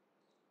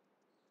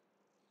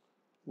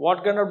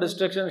 What kind of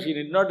destruction? She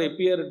did not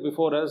appear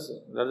before us.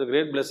 That is a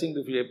great blessing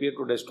if she appeared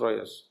to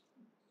destroy us.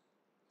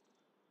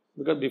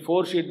 Because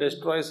before she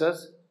destroys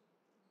us,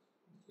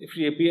 if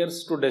she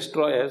appears to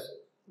destroy us,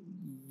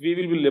 we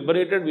will be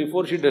liberated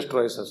before she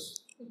destroys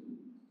us.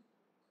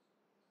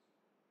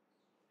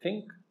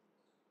 Think.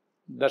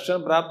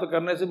 Darshan प्राप्त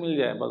करने से मिल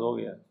जाए, बस हो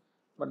गया.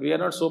 But we are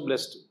not so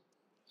blessed.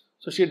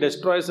 So she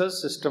destroys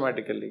us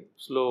systematically,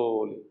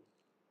 slowly.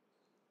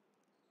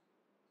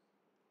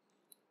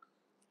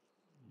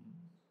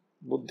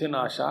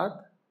 Buddhinashat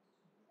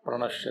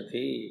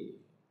pranashyati.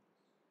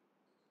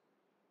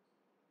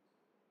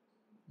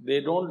 They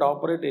don't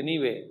operate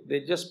anyway.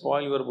 They just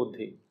spoil your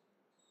buddhi.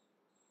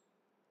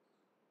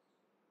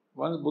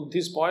 Once buddhi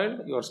is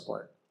spoiled, you are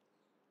spoiled.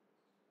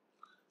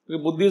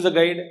 Because buddhi is a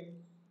guide.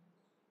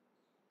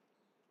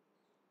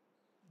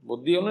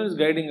 Buddhi only is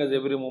guiding us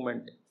every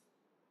moment.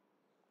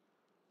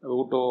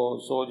 Uto,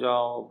 so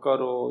jao,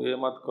 karo, ye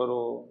mat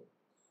karo.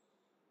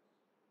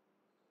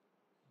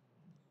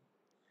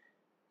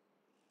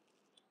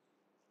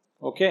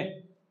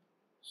 Okay?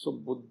 So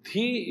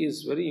buddhi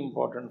is very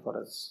important for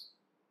us.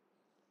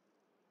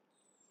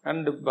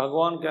 And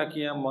भगवान क्या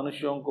किया?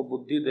 मनुष्यों को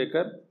बुद्धि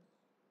देकर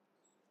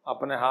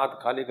अपने हाथ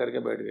खाली करके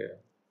बैठ गए.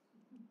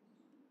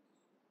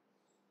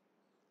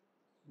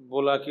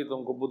 बोला कि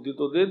तुमको बुद्धि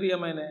तो दे दिया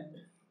मैंने,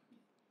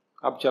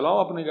 अब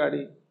चलाओ अपनी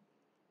गाड़ी.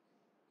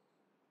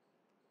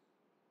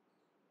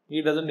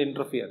 He doesn't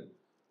interfere.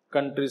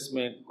 Countries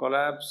may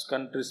collapse,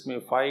 countries may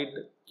fight,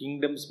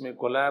 kingdoms may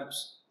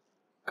collapse,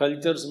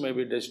 cultures may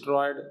be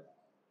destroyed.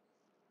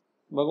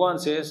 Bhagavan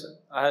says,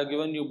 I have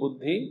given you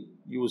buddhi,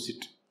 use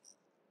it.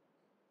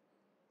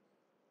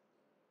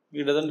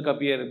 He doesn't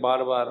appear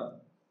bar.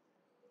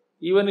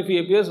 Even if he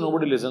appears,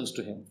 nobody listens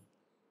to him.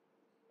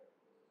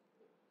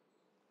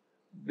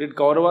 Did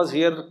Kauravas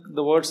hear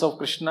the words of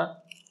Krishna?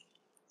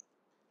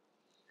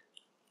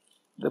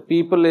 The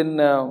people in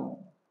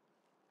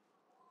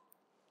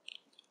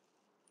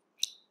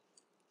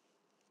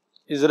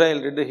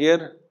Israel, did they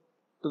hear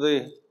to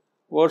the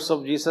words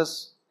of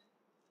Jesus?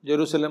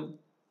 Jerusalem.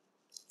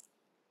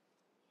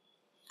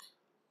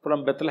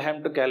 From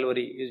Bethlehem to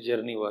Calvary, his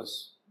journey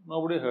was.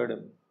 Nobody heard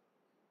him.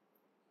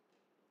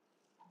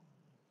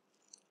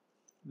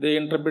 They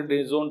interpret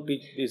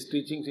his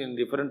teachings in a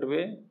different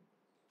way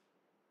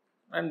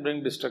and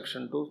bring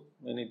destruction to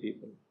many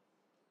people.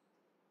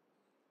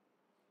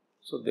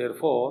 So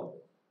therefore,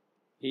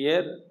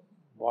 here,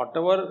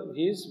 whatever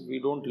is, we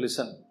don't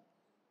listen.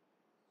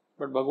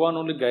 But Bhagavan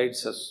only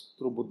guides us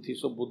through buddhi.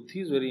 So buddhi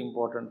is very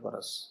important for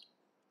us.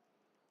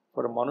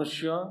 For a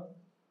manushya,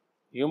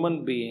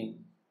 human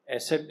being,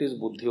 asset is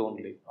buddhi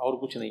only. और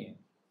कुछ नहीं है.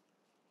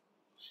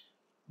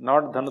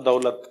 Not dhan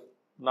daulat,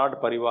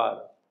 not parivar.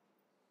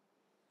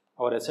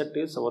 Our asset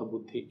is our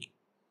buddhi.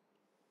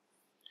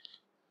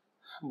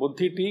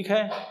 बुद्धि ठीक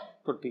है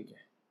तो ठीक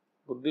है.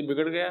 बुद्धि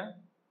बिगड़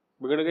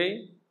गई,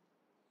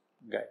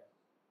 गए.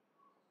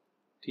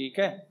 ठीक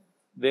है.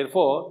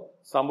 Therefore,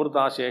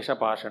 samurta shesha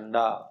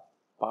pashanda.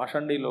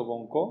 पाषंडी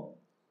लोगों को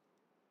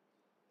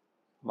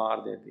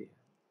मार देती है.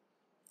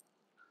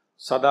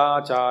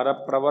 सदाचार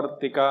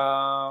प्रवर्तिका.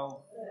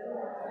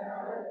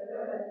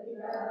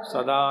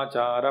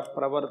 सदाचार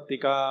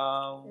प्रवर्तिका.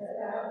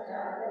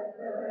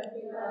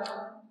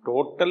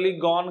 Totally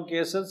gone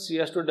cases she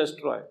has to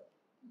destroy.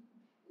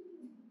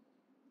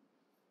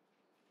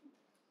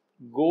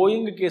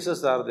 Going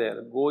cases are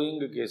there. Going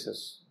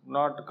cases.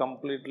 Not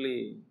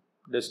completely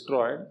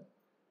destroyed,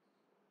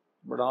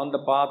 but on the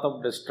path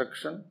of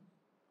destruction.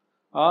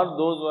 or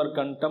those who are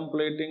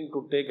contemplating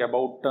to take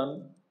about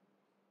turn,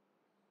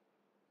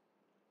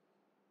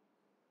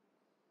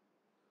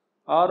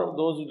 or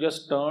those who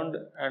just turned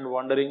and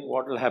wondering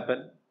what will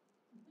happen.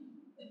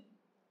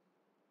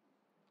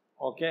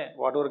 Okay,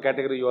 whatever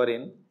category you are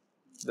in,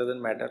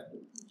 doesn't matter.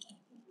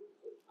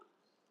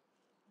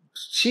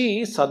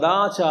 She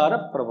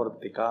sadachara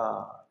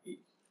pravartika.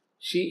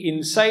 She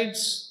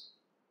incites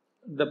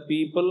the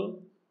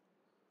people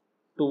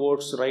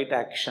towards right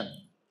action,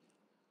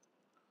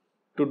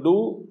 to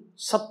do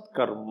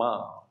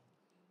satkarma,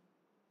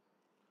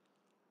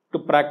 to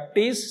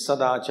practice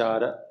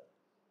sadachara.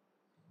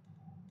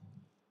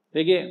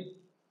 देखिए,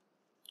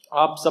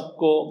 आप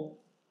सबको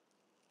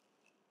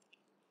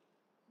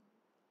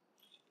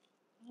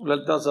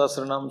ललिता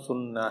सहस्रनाम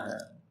सुनना है.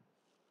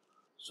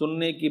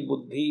 सुनने की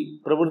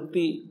बुद्धि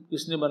प्रवृत्ति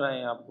किसने बनाई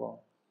है आपको?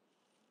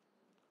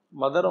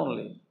 Mother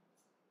only.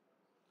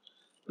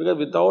 Because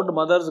without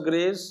mother's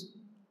grace,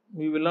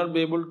 we will not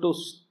be able to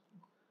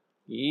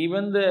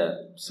even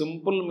the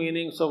simple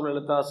meanings of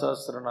Lalita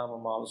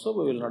Sahasranama also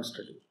we will not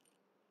study.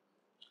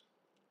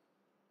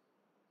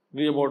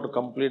 We are about to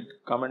complete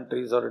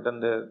commentaries are written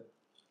there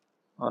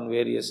on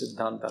various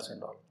siddhantas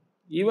and all.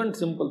 Even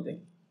simple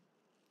thing.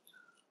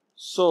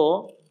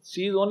 So,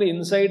 she is only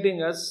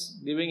inciting us,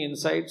 giving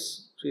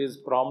insights. She is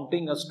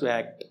prompting us to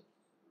act.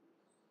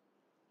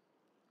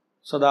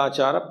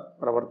 Sadachara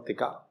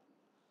pravartika.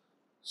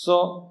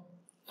 So,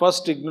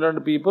 first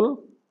ignorant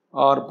people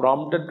are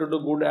prompted to do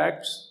good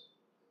acts,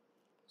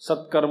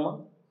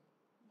 satkarma,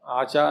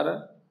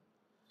 achara,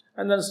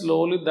 and then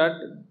slowly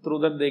through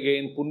that they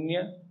gain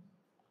punya.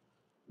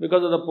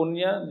 Because of the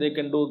punya, they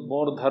can do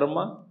more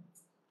dharma.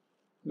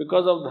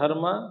 Because of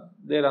dharma,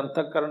 their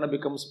antakarana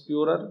becomes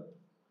purer.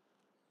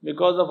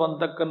 Because of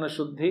antakarana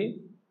shuddhi,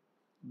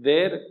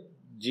 their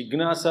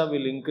jignasa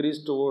will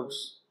increase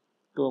towards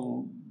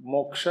to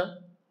moksha,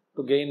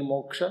 to gain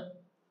moksha.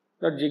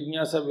 That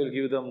jignasa will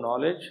give them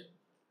knowledge.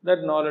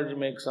 That knowledge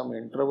makes them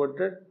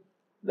introverted.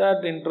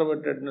 That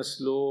introvertedness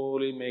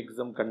slowly makes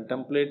them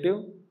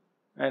contemplative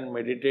and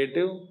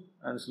meditative,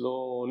 and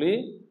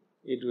slowly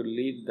it will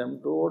lead them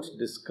towards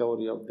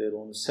discovery of their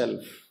own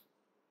self.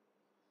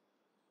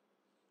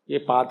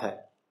 ये path है.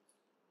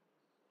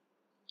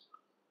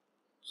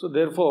 So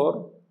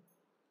therefore,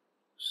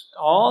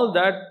 all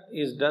that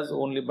is done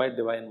only by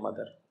Divine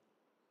Mother.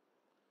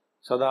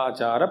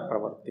 Sadachara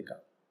pravartika.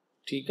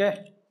 ठीक है?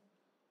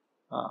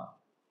 हाँ.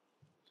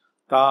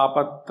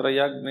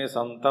 तापत्रयग्नि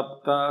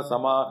संतप्ता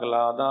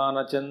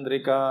समाह्लादान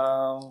चंद्रिका.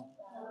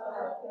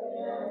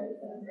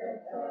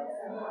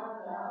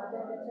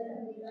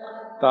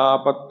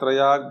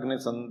 तापत्रयाग्नि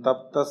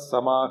संतप्त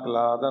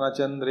समाह्लादन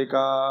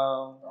चंद्रिका.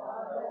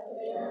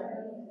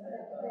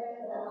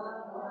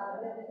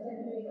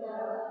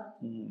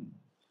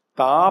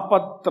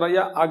 तापत्रय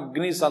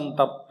अग्नि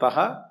संतप्त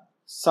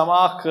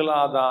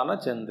समाह्लादान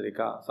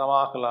Chandrika.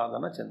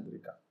 समाह्लादन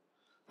Chandrika.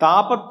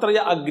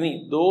 Tapatraya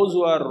Agni, those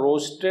who are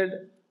roasted,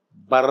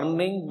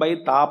 burning by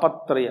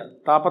Tapatraya.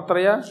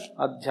 Tapatraya,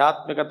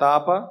 Adhyatmika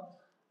Tapa,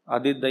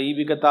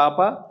 Adidaivika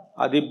Tapa,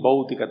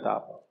 Adibhautika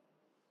Tapa.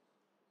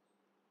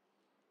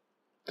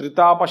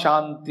 Tritapa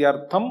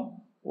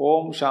Shantyartham,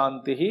 Om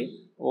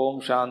Shantihi,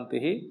 Om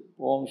Shantihi,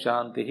 Om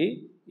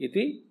Shantihi,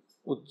 iti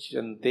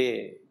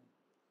Uchyante.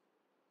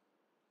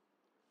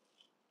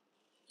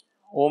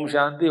 Om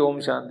Shanti, Om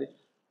Shanti.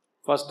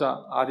 First,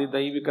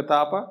 Adidaivika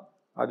Tapa,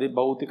 Adi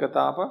Bhautika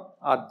Tapa,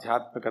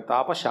 Adhyatmika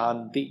Tapa,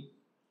 Shanti.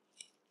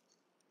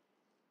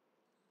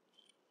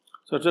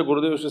 So,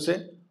 Gurudev used to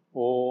say,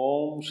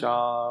 Om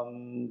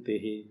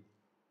Shantihi.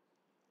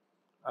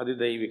 Adi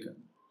Daivika.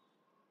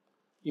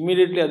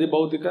 Immediately, Adi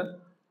Bhautika,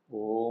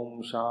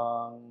 Om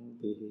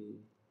Shantihi.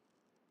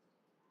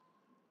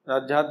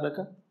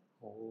 Adhyatmika,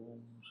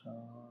 Om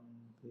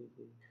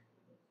Shantihi.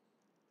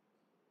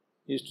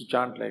 He used to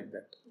chant like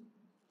that.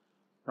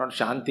 Not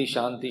Shanti,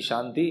 Shanti,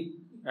 Shanti.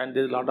 And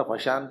there is a lot of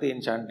Ashanti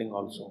in chanting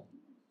also.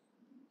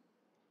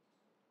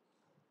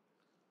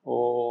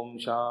 Om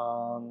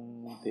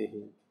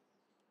Shantihi,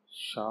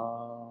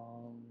 Shantihi,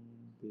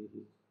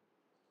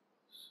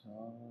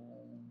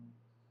 Shantihi.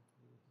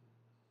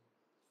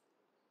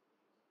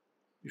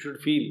 You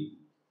should feel.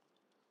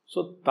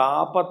 So,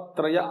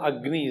 Tapatraya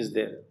Agni is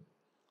there.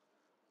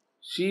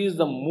 She is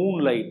the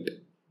moonlight.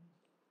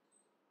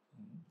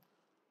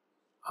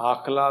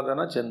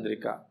 Akhladana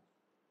Chandrika.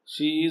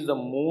 She is the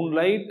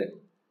moonlight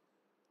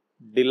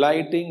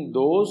delighting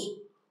those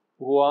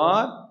who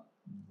are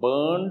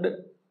burned,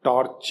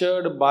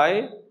 tortured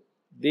by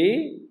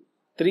the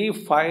three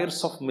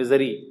fires of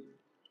misery.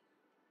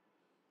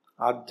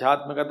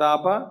 Adhyatmika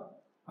Tapa,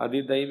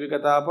 Adidaivika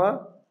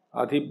Tapa,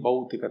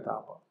 Adibhautika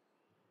Tapa.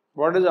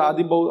 What is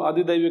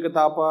Adidaivika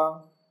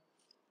Tapa?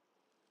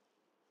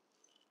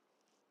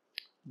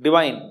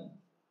 Divine.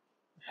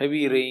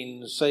 Heavy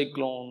rain,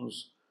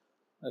 cyclones,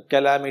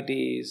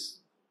 calamities,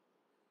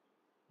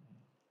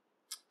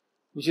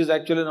 which is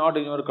actually not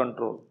in your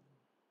control.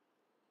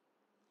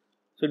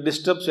 So it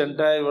disturbs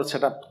entire your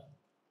setup.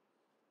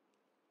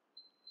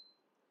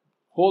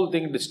 Whole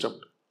thing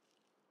disturbed.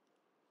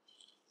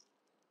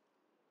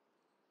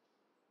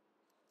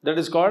 That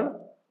is called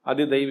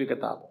Adidaivika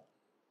Tapa.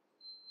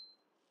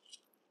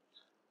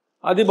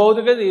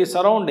 Adibhautika is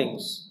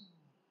surroundings.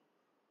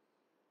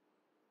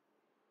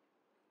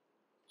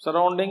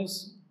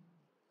 Surroundings,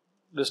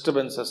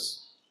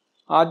 disturbances.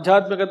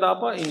 Adhyatmika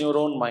Tapa in your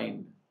own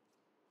mind.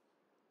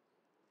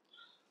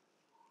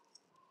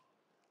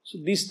 So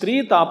these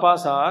three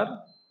tapas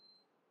are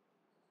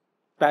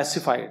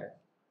pacified.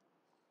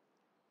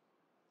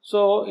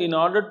 So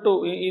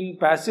in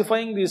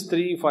pacifying these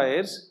three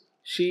fires,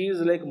 she is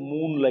like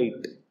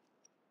moonlight.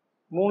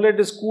 Moonlight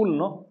is cool,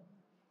 no?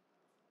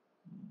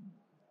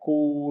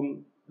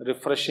 Cool,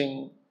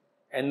 refreshing,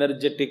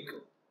 energetic,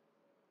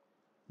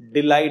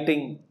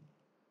 delighting.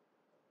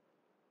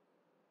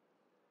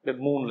 That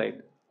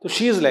moonlight. So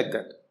she is like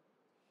that.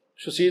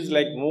 So she is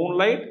like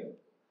moonlight.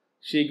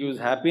 She gives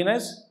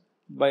happiness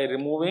by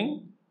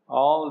removing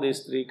all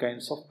these three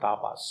kinds of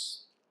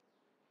tapas.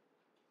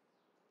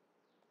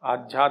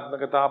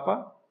 Adhyatmika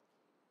Tapa,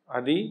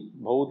 Adi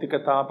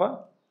Bhautika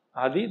Tapa,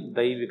 Adi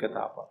Daivika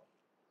Tapa.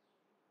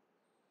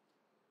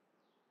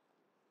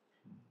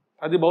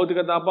 Adi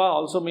Bhautika Tapa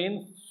also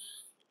means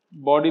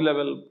body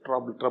level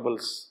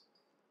troubles,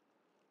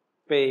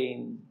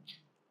 pain.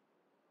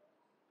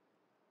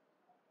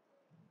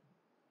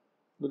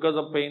 Because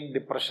of pain,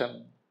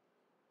 depression.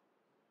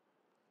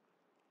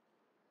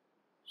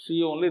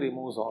 She only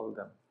removes all of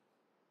them.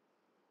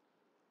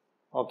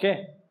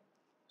 Okay?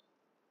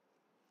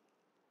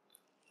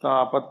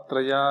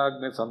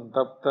 Tapatrayagni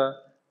santapta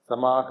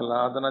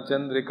samakladana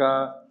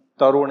chandrika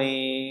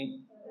taruni.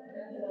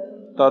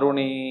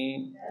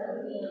 Taruni.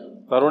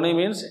 Taruni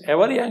means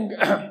ever young.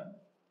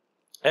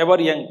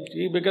 Ever young.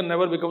 She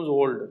never becomes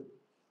old.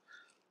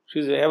 She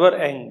is ever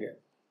young.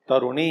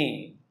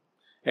 Taruni.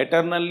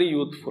 Eternally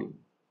youthful.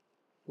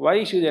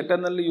 Why she is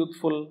eternally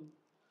youthful?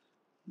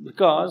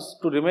 Because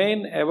to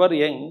remain ever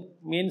young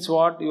means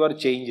what? You are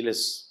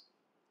changeless.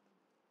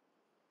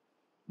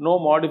 No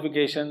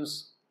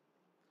modifications.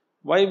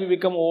 Why we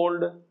become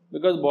old?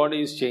 Because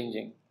body is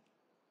changing.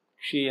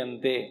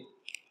 Shiyante.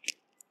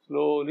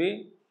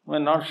 Slowly,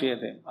 not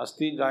shiyate.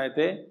 Asti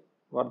jayate,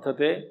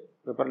 vardhate,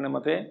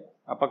 viparnimate,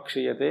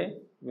 apakshiyate,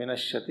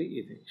 vinashyati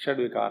iti.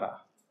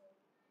 Shadvikara.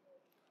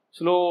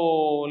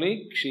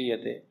 Slowly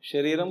kshiyate.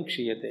 Shariram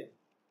kshiyate.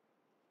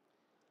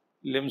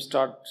 Limbs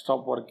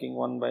stop working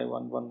one by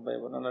one,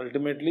 and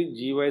ultimately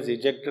Jiva is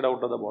ejected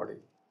out of the body.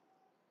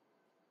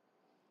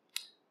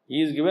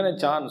 He is given a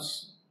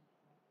chance.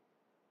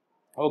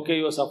 Okay,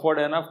 you have suffered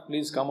enough,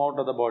 please come out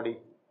of the body.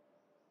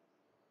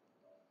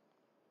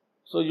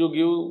 So you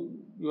give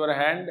your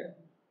hand,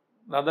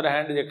 the other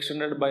hand is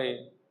extended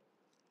by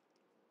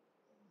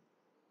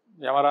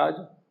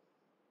Yamaraj.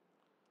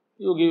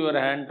 You give your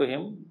hand to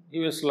him, he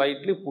will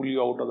slightly pull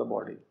you out of the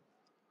body.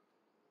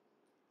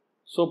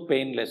 So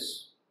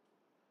painless.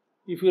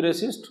 If you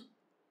resist,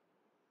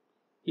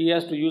 he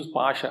has to use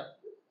pasha.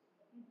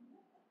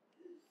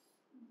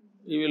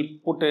 He will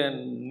put a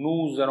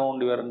noose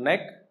around your neck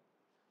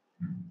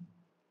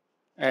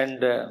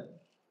and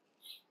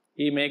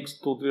he makes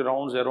 2-3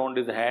 rounds around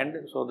his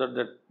hand so that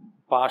the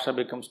pasha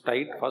becomes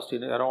tight. First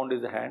around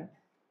his hand,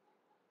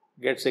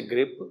 gets a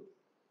grip,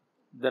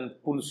 then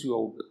pulls you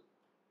out.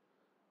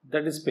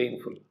 That is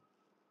painful.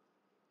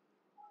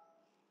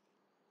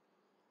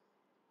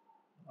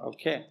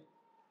 Okay.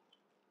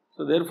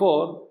 So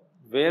therefore,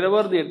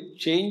 wherever the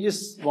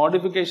changes,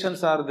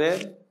 modifications are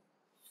there,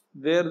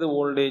 there the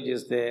old age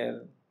is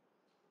there,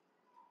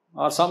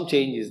 or some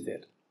change is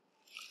there.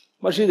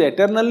 But she is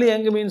eternally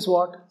young means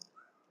what?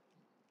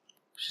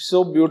 She is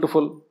so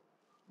beautiful,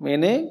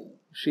 meaning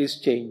she is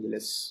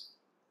changeless.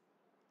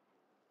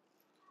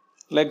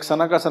 Like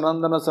Sanaka,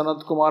 Sanandana,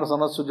 Sanat Kumar,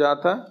 Sanat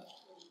Sujata,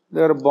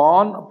 they are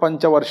born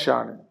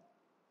Panchavarshani.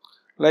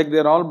 Like they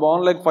are all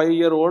born like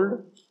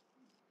 5-year-old,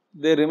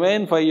 they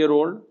remain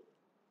 5-year-old.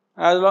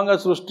 As long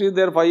as Srishti,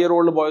 they are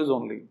 5-year-old boys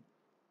only.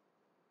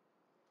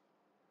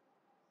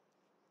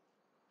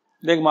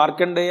 Like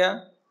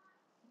Markandeya,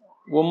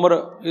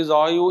 Umra, his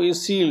Ayu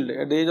is sealed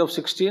at the age of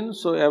 16,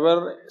 so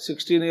ever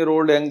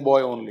 16-year-old young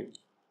boy only.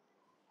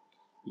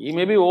 He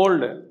may be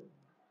old,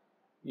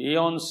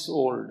 eons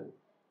old,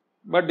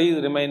 but he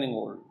is remaining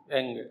old,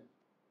 young.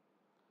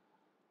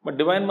 But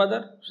Divine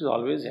Mother, she is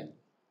always young.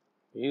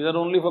 These are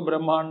only for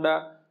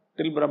Brahmanda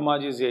till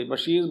Brahmaji's age, but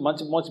she is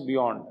much, much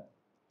beyond.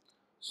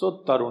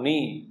 So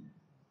Taruni,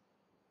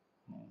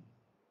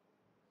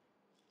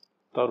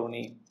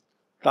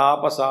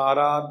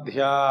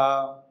 Tapasaradhya,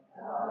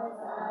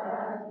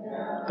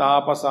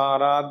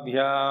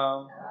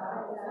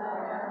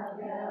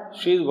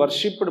 she is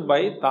worshipped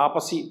by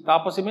Tapasi.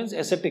 Tapasi means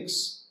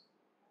ascetics.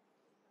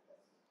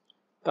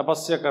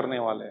 Tapasya karne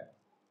wale.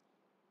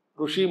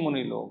 Rishi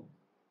Muni log.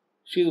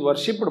 She is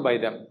worshipped by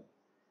them.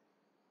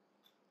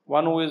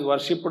 One who is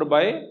worshipped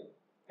by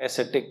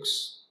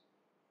ascetics.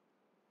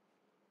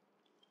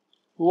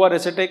 Who are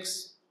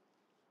ascetics?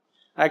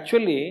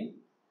 Actually,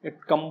 a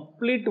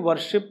complete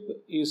worship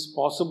is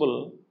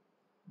possible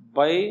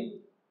by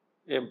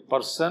a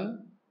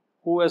person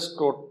who has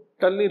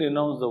totally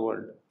renounced the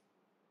world.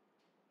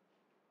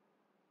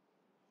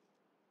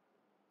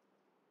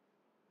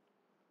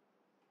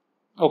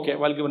 Okay,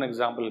 I'll give an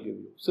example. I'll give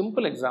you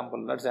simple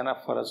example. That's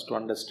enough for us to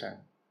understand.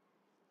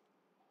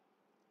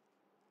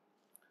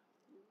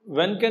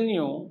 When can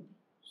you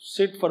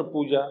sit for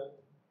puja?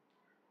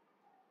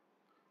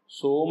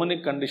 So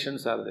many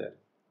conditions are there.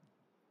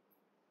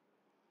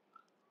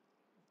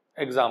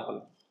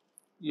 Example,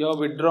 you have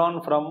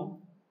withdrawn from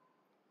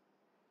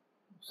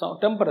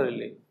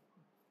temporarily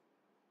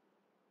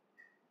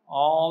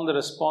all the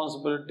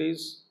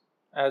responsibilities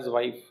as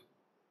wife.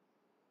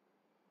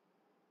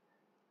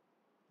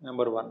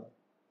 Number one,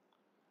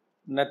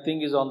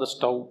 nothing is on the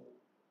stove.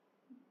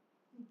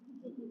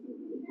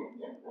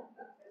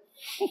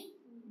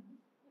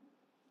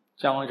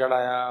 चावल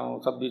चढ़ाया,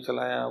 सब्जी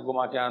चलाया,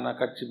 घुमा के आना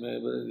कच्ची में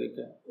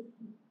लेके,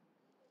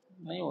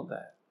 नहीं होता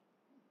है,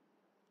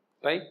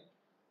 right?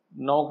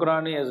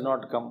 नौकरानी has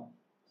not come.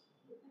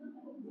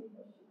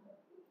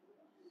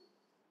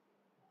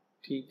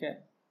 ठीक है,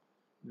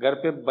 घर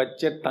पे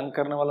बच्चे तंग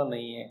करने वाला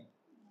नहीं है.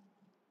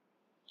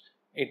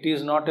 It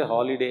is not a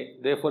holiday,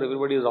 therefore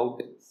everybody is out.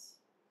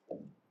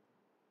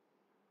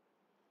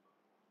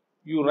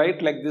 You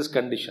write like these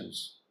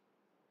conditions.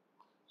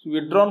 So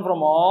withdrawn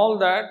from all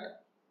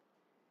that,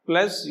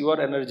 plus you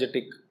are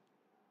energetic,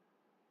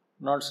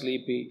 not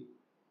sleepy,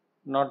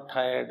 not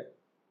tired,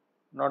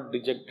 not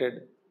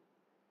dejected.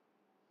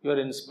 You are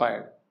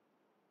inspired.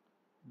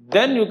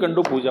 Then you can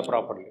do puja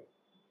properly.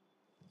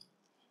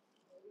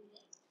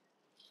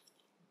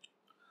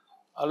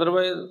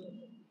 Otherwise,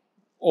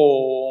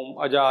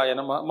 ओम अजाय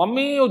नमः.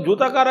 Mummy वो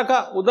जूता का रखा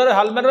उधर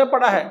हालमेर में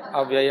पड़ा है,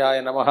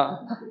 अव्ययाय नमः.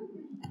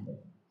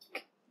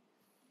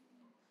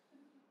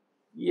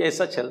 ये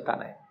ऐसा चलता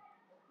नहीं.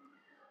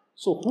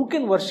 So who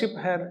can worship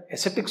her?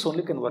 Ascetics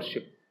only can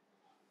worship.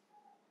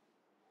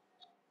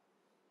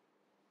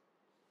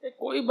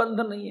 कोई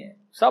बंधन नहीं है,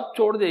 सब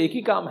छोड़ दे, एक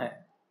ही काम है.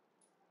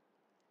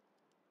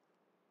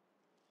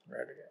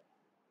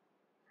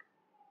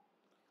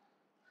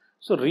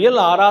 So real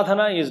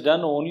aradhana is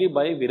done only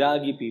by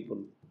viragi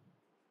people.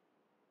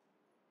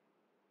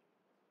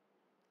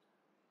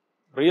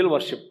 Real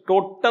worship,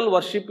 total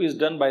worship is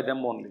done by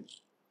them only.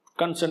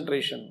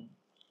 Concentration.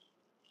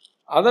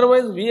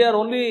 Otherwise we are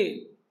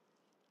only,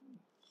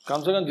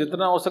 कम से कम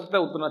जितना हो सकता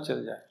है उतना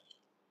चल जाए.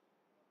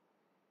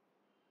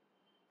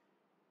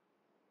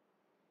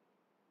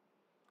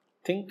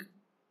 Think.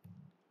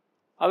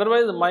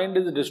 Otherwise the mind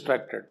is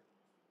distracted.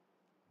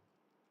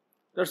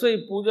 That's why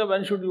puja,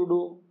 when should you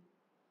do?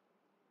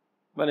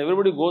 When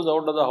everybody goes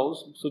out of the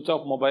house, switch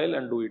off mobile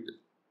and do it.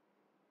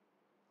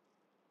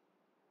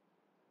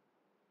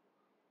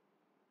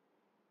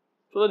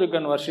 So that you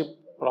can worship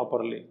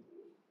properly.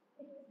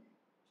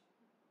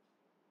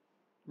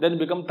 Then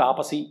become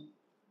tapasi.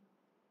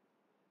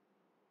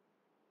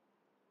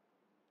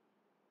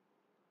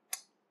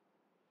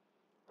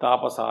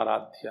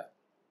 Tapasaradhya.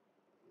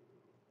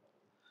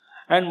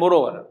 And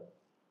moreover,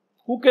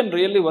 who can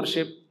really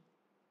worship?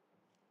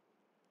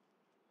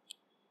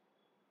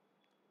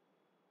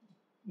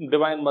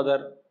 Divine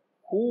Mother.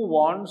 Who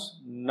wants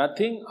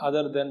nothing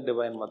other than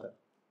Divine Mother?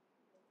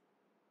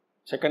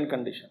 Second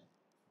condition.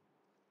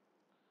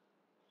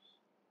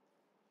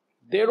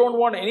 They don't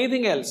want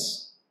anything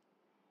else.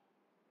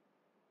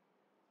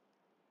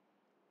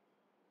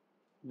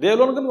 They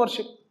alone can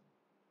worship.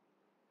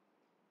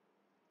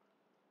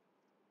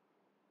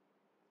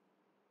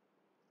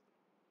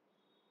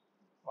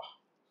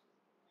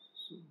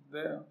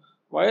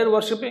 Why are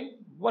worshipping?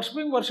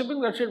 Worshipping,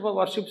 that's it, for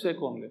worship's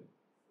sake only.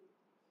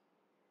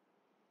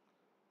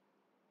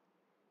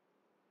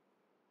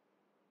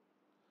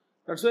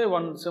 That's why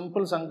one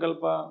simple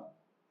sankalpa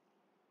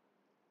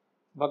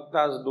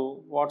bhaktas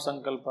do. What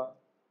sankalpa?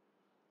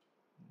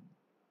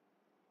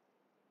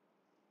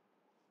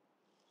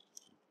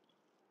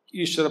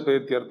 ईश्वर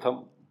प्रीत्यर्थम,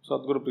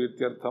 सद्गुरु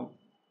प्रीत्यर्थम,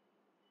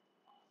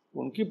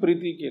 उनकी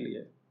प्रीति के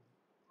लिए,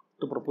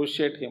 to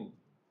propitiate him.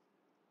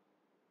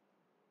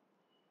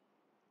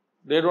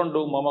 They don't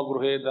do mama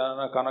gruhe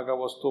dana kanaka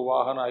vastu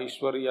vahana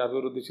aishwarya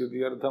abhiruddhi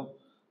siddhyartham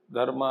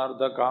dharma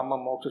artha kama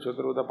moksha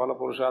chaturveda phala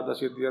purushadha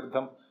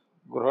siddhyartham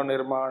gruha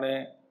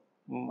nirmane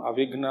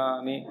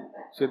avignani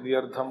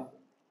siddhyartham.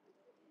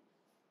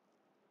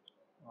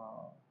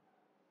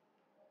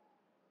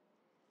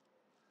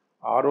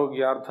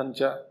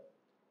 आरोग्यार्थंच.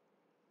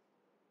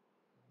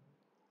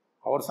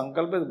 और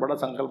संकल्प एक बड़ा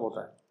संकल्प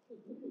होता है.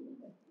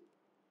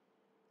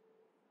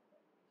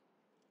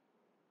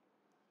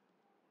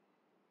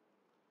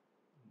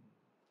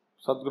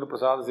 सद्गुरु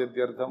प्रसाद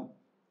सिद्ध्यर्थम,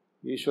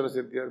 ईश्वर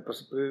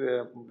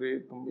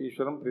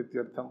ईश्वरम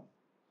प्रीत्यर्थम,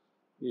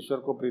 ईश्वर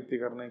को प्रीति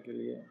करने के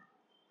लिए.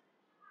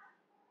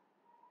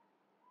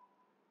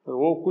 तो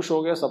वो खुश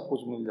हो गया, सब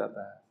कुछ मिल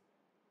जाता है.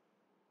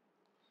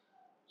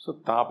 सो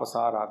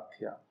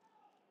तापसाराध्या.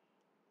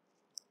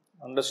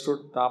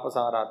 Understood?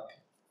 Tapasaradhya.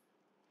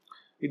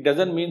 It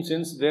doesn't mean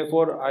since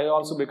therefore I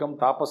also become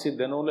tapasi,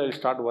 then only I will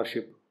start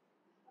worship.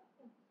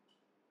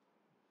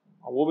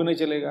 वो भी नहीं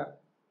चलेगा.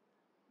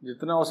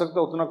 जितना हो सकता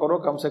है उतना करो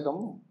कम से कम.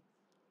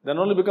 Then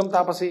only become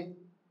tapasi.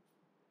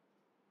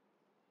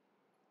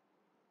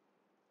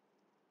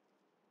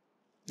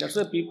 That's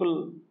why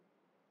people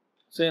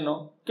से नो,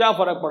 क्या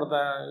फर्क पड़ता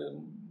है,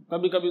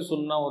 कभी कभी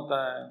सुनना होता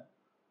है,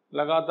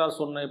 लगातार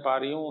सुन नहीं पा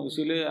रही हूँ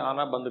इसीलिए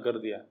आना बंद कर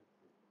दिया,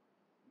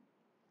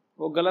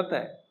 वो गलत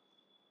है।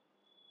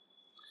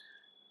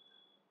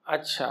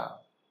 अच्छा,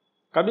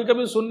 कभी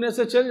कभी सुनने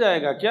से चल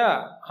जाएगा क्या?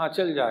 हाँ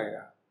चल जाएगा,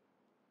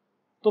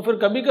 तो फिर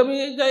कभी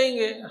कभी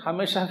जाएंगे,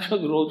 हमेशा क्यों,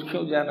 रोज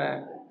क्यों जाना है?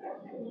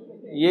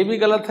 ये भी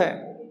गलत है,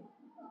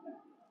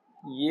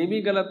 ये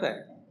भी गलत है।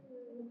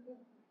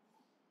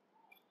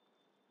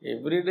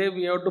 Every day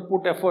we have to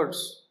put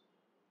efforts.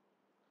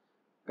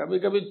 कभी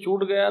कभी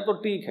छूट गया तो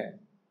ठीक है,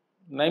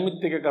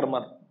 नैमित्तिक के कर्म,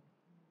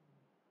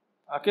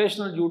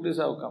 occasional duties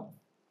have come.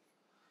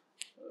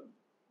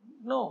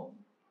 No,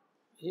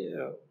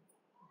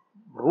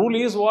 rule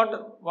is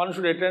what? One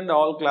should attend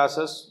all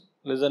classes,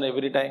 listen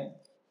every time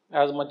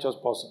as much as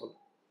possible.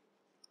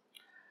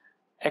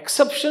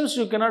 Exceptions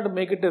you cannot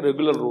make it a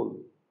regular rule.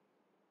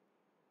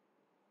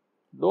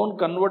 Don't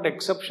convert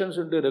exceptions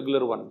into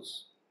regular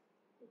ones.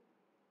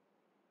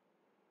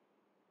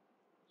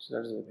 So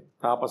that is the thing.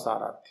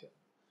 Tapasaradhya.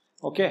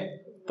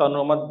 Okay.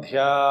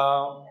 Tanumadhya.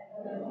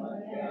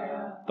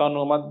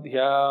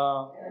 Tanumadhya.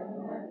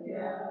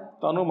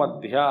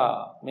 Tanumadhya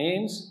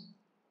means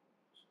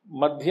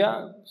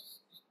madhya,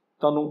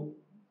 tanu,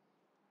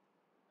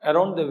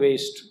 around the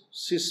waist.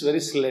 She is very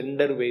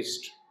slender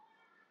waist.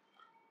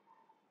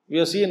 We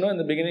have seen, in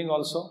the beginning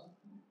also.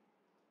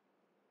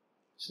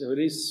 It's a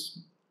very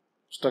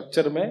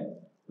structure mein,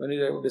 when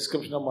the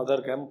description of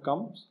mother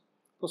comes,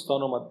 so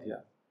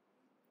tanumadhya.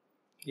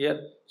 Here,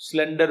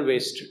 slender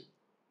waist.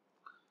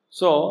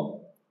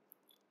 So,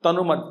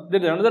 tanumadhya.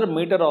 There is another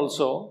meter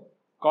also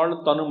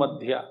called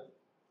tanumadhya.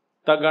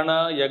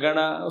 Tagana,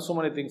 yagana, so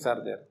many things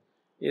are there.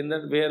 In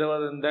that,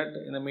 wherever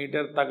in a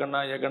meter,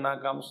 tagana,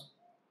 yagana comes,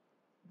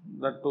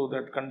 that too,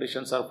 that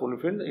conditions are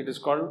fulfilled. It is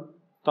called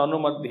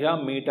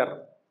tanumadhya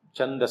meter,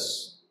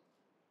 chandas.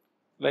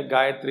 Like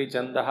Gayatri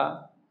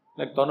Chandaha,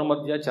 like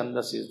tanumadhya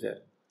chandas is there.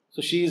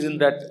 So she is in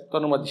that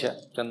tanumadhya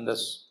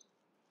chandas.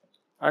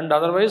 And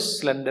otherwise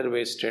slender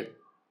waisted.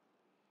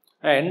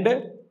 And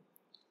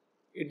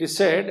it is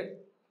said,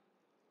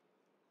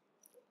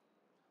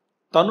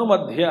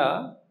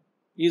 tanumadhya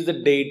is the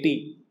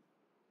deity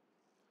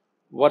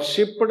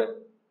worshipped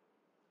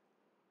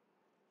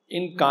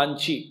in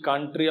Kanchi,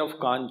 country of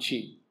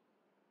Kanchi,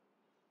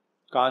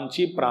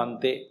 Kanchi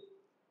Prante.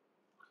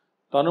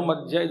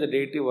 Tanumadhya is the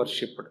deity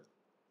worshipped.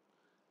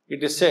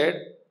 It is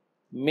said,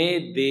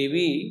 may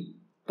Devi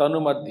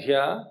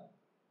Tanumadhya,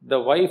 the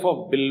wife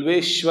of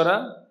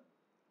Bilveshwara,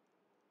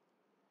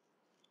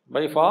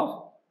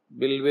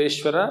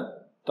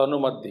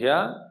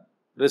 Tanumadhya,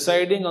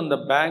 residing on the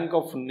bank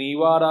of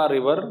Nivara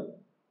river,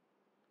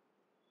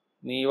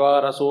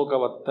 Nivara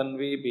Soka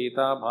Vattanvi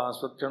Pita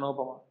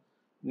Bhasvatchanopama,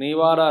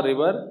 Nivara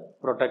river,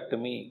 protect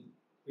me,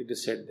 it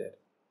is said there.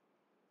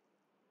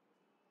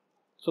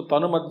 So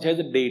Tanumadhya is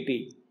a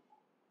deity,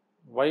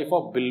 wife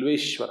of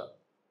Bilveshwara,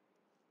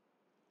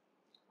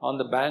 on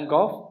the bank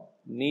of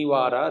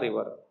Nivara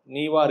river.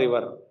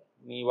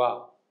 Niva.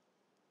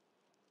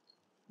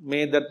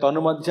 May the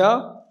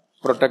Tanumadhya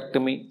protect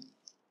me.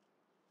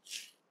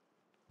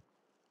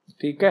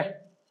 Okay?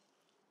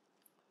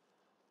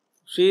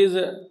 She is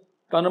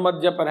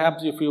Tanumadhya,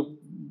 perhaps if you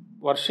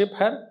worship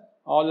her,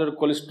 all your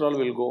cholesterol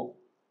will go.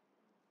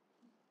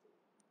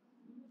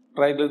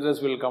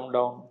 Triglycerides will come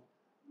down.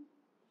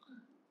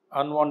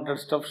 Unwanted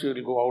stuff, she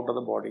will go out of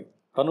the body.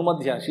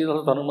 Tanumadhya, she is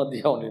also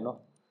Tanumadhya only,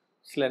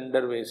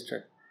 slender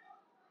waisted.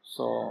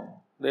 So,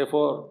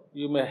 therefore,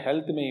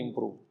 health may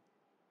improve.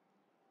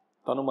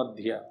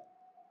 Tanumadhya.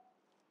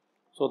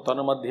 So,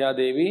 Tanumadhya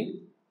Devi,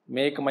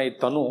 make my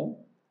Tanu,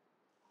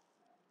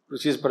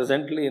 which is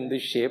presently in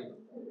this shape.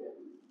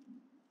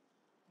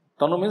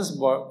 Tanu means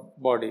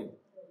body,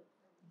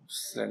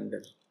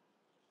 slender.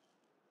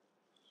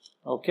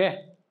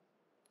 Okay?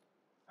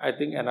 I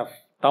think enough.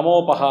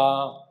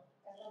 Tamopaha.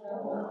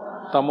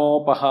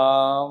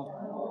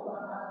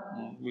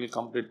 We will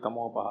complete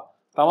Tamopaha.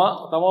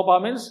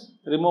 Tamopaha means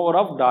remover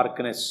of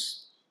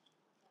darkness.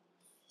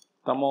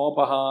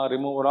 Tamopaha,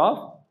 remover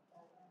of.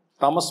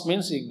 Tamas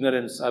means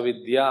ignorance,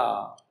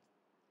 avidya.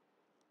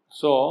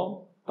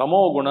 So,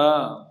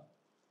 Tamoguna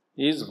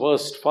is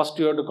worst. First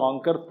you have to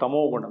conquer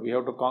Tamoguna. We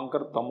have to conquer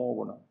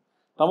Tamoguna.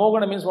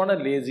 Tamoguna means what?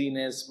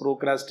 Laziness,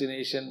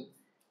 procrastination,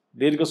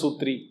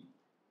 Dirghasutri.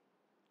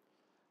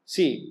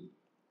 See,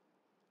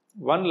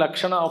 one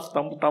lakshana of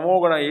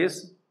Tamoguna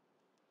is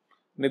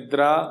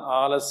Nidra,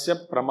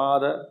 Alasya,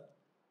 Pramada.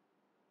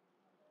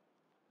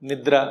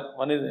 Nidra,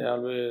 one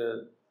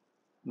is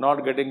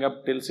not getting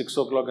up till 6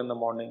 o'clock in the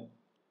morning.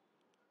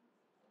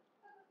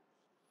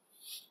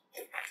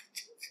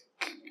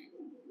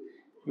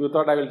 You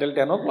thought I will tell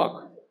 10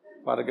 o'clock?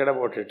 Forget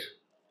about it.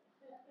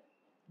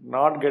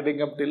 Not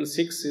getting up till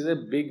 6 is a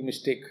big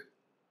mistake.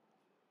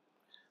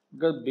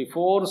 Because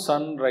before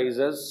sun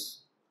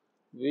rises,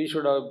 we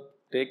should have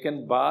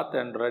taken bath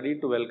and ready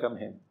to welcome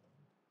him.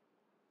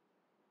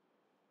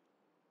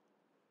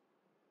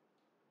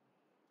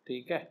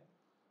 Okay?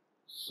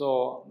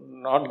 So,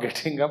 not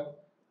getting up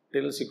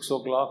till 6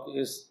 o'clock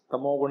is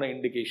Tamoguna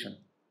indication.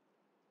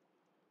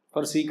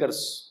 for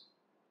seekers.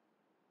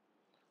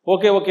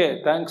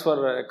 Okay, thanks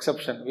for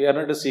exception. We are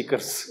not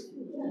seekers.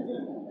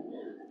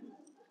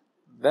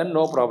 Then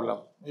no problem.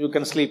 You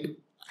can sleep.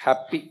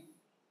 Happy.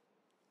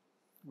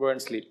 Go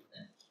and sleep.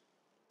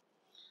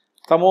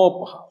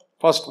 Tamopaha.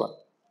 First one.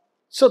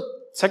 So,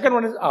 second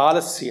one is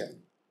alasya.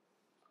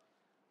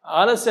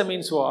 Alasya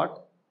means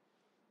what?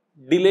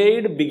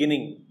 Delayed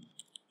beginning.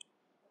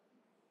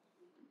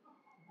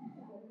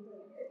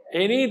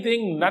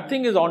 Anything,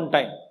 nothing is on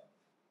time.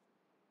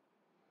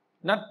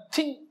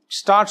 Nothing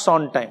starts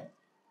on time.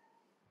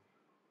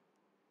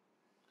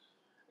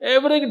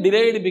 Everything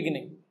delayed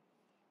beginning.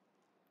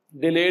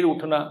 Delayed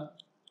uthna.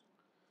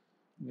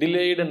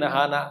 Delayed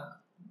nahana.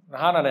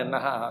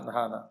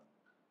 नहाना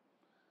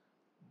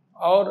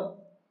और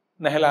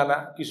नहलाना,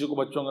 किसी को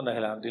बच्चों को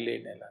नहलाना,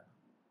 delayed नहलाना,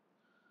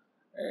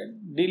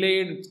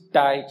 delayed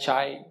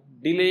चाय,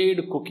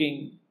 delayed cooking,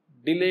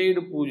 delayed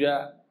Puja,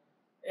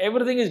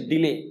 everything is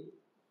delay.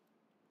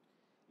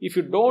 If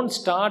you don't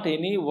start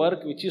any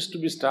work which is to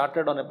be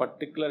started on a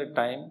particular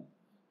time,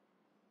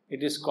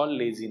 it is called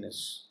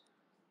laziness.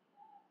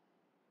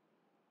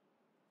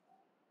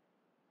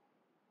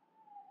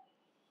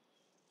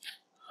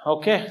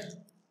 Okay.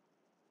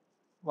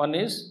 One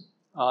is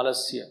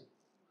alasya.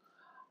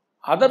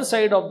 Other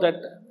side of that,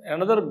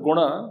 another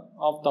guna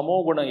of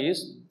tamo guna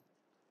is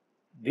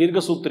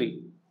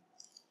dirghasutri.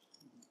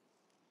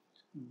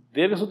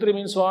 Dirghasutri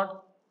means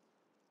what?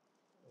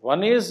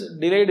 One is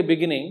delayed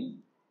beginning.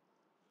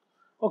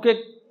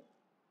 Okay,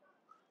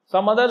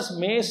 some others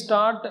may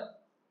start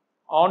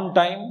on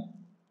time,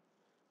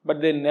 but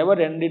they never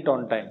end it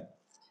on time.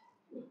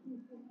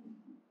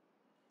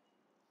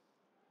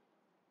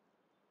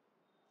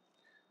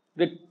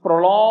 They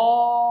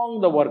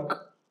prolong the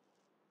work.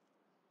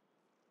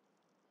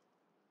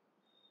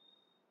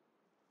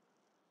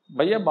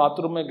 भैया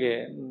bathroom में गए,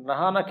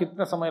 नहाना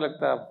कितना समय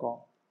लगता है आपको?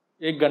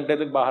 1 घंटे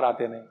तक बाहर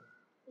आते नहीं.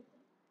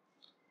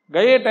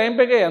 गए टाइम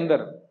पे गए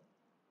अंदर,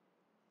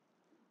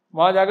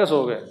 वहां जाकर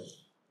सो गए.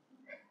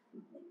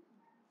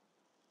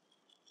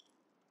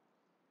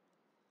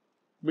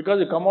 Because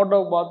you come out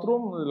of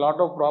bathroom, a lot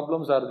of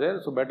problems are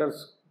there, so better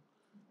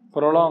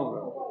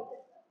prolong.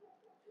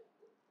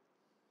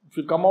 If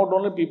you come out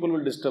only, people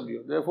will disturb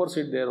you. Therefore,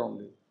 sit there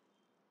only.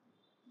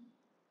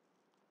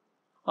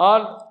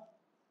 Or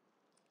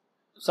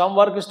some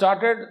work is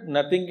started,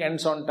 nothing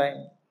ends on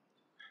time.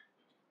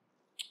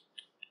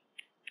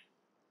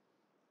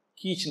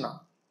 Kichna.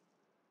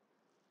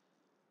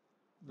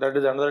 That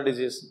is another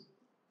disease.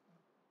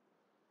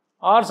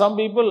 Or some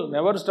people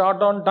never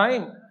start on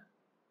time.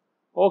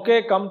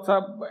 Okay, comes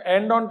up,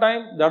 end on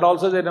time. That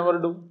also they never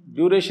do.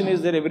 Duration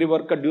is there. Every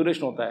work का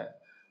duration होता है.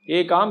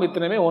 ये काम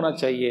इतने में होना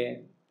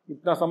चाहिए.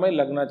 इतना समय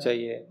लगना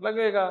चाहिए.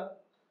 लगेगा.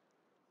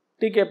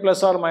 ठीक है,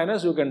 plus or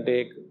minus you can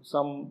take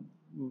some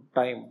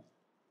time.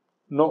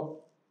 No.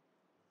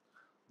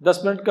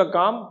 10 minute का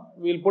काम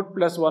we'll put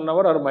plus 1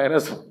 hour or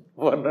minus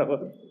 1 hour.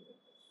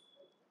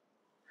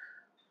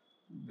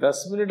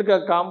 10 minute का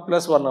काम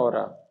plus 1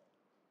 hour.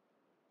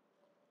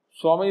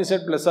 Swami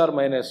said plus or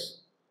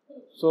minus.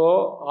 So,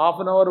 half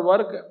an hour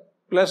work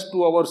plus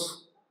 2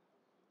 hours.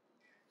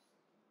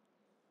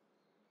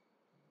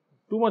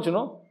 Too much,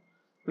 no?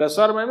 Plus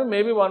or minus,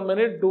 maybe 1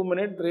 minute, 2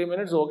 minutes, 3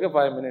 minutes, okay,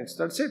 5 minutes.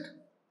 That's it.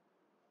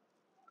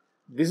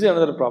 This is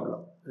another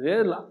problem.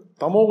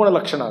 Tamoguna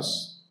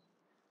lakshanas.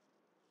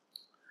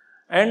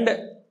 And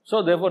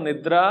so, therefore,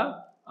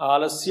 nidra,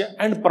 alasya,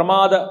 and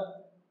pramada.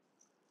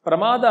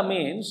 Pramada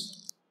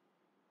means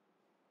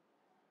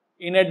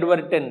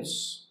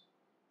inadvertence.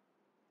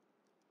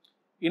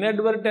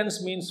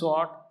 Inadvertence means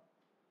what?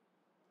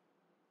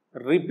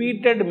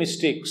 Repeated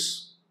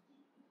mistakes.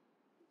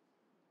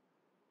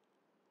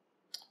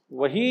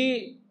 वही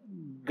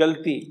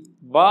गलती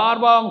बार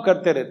बार हम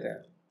करते रहते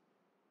हैं.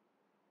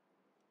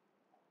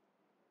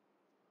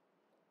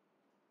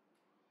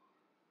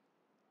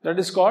 That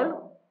is called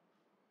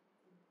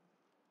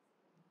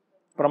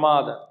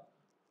pramada.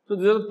 So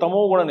this is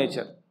tamo guna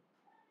nature.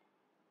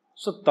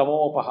 So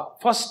tamopaha.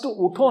 First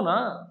utho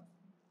na,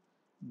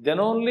 then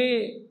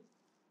only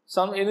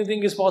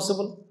anything is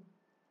possible.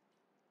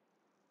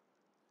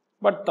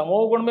 But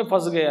तमोगुण में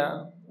फंस गया,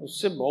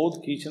 उससे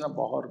बहुत खींचना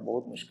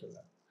बहुत मुश्किल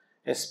है.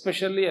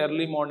 Especially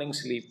early morning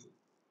sleep.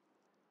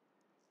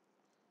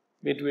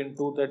 Between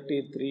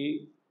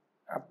 2:33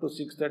 up to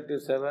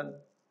 6:37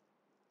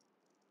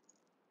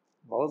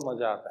 बहुत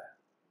मजा आता है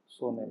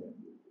सोने में.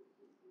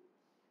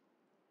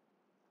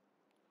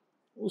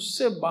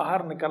 उससे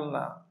बाहर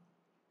निकलना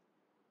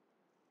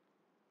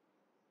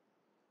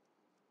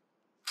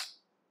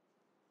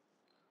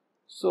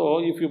So,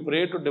 if you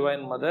pray to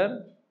Divine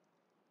Mother,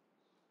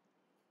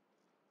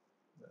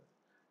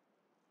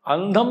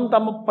 Andham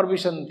tam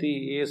pravishanti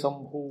ye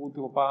sambhuti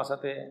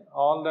upasate,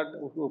 all that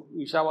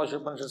Ishavasya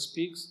Upanishad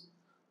speaks,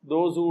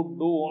 those who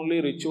do only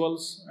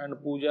rituals and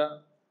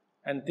puja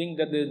and think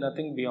that there is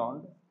nothing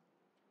beyond,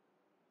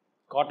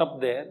 caught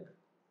up there,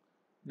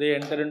 they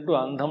enter into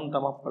Andham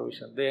Tamah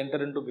Pravishan. They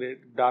enter into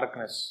great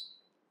darkness.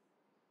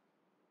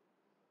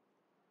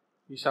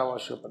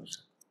 Ishavasya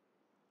Upanishad.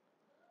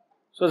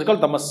 So it's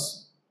called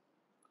tamas.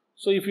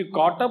 So if you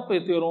caught up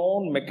with your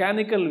own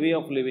mechanical way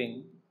of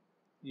living,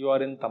 you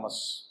are in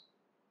tamas.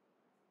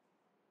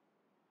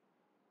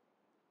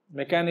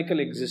 Mechanical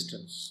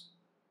existence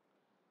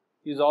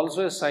is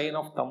also a sign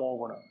of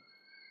tamoguna.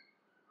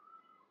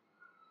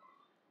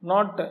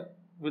 Not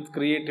with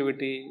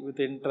creativity, with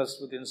interest,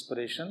 with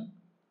inspiration,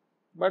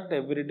 but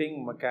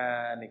everything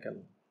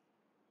mechanical.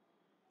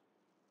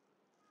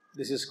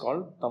 This is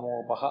called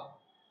tamopaha.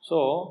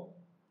 So,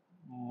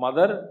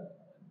 mother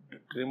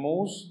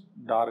removes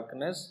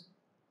darkness,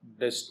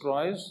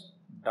 destroys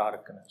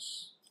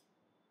darkness.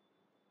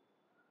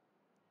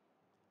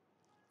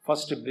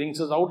 First, it brings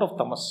us out of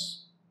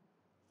tamas.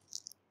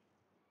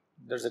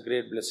 That's a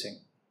great blessing.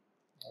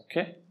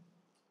 Okay?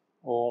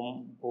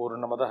 Om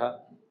Purnamadaha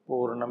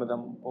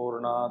Purnamidam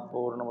Purnat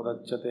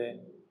Purnamudachyate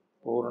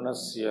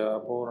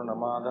Purnasya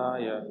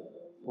Purnamadaya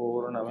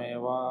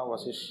Purnameva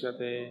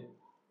Vasishyate.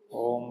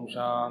 Om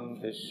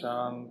Shanti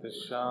Shanti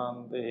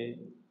Shanti.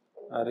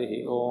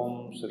 Harihi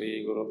Om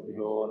Shri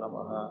Gurubhyo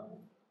Namaha.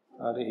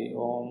 Harihi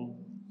Om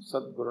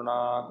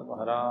Sadgurunath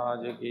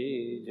Maharaj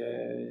Ki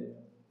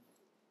Jai.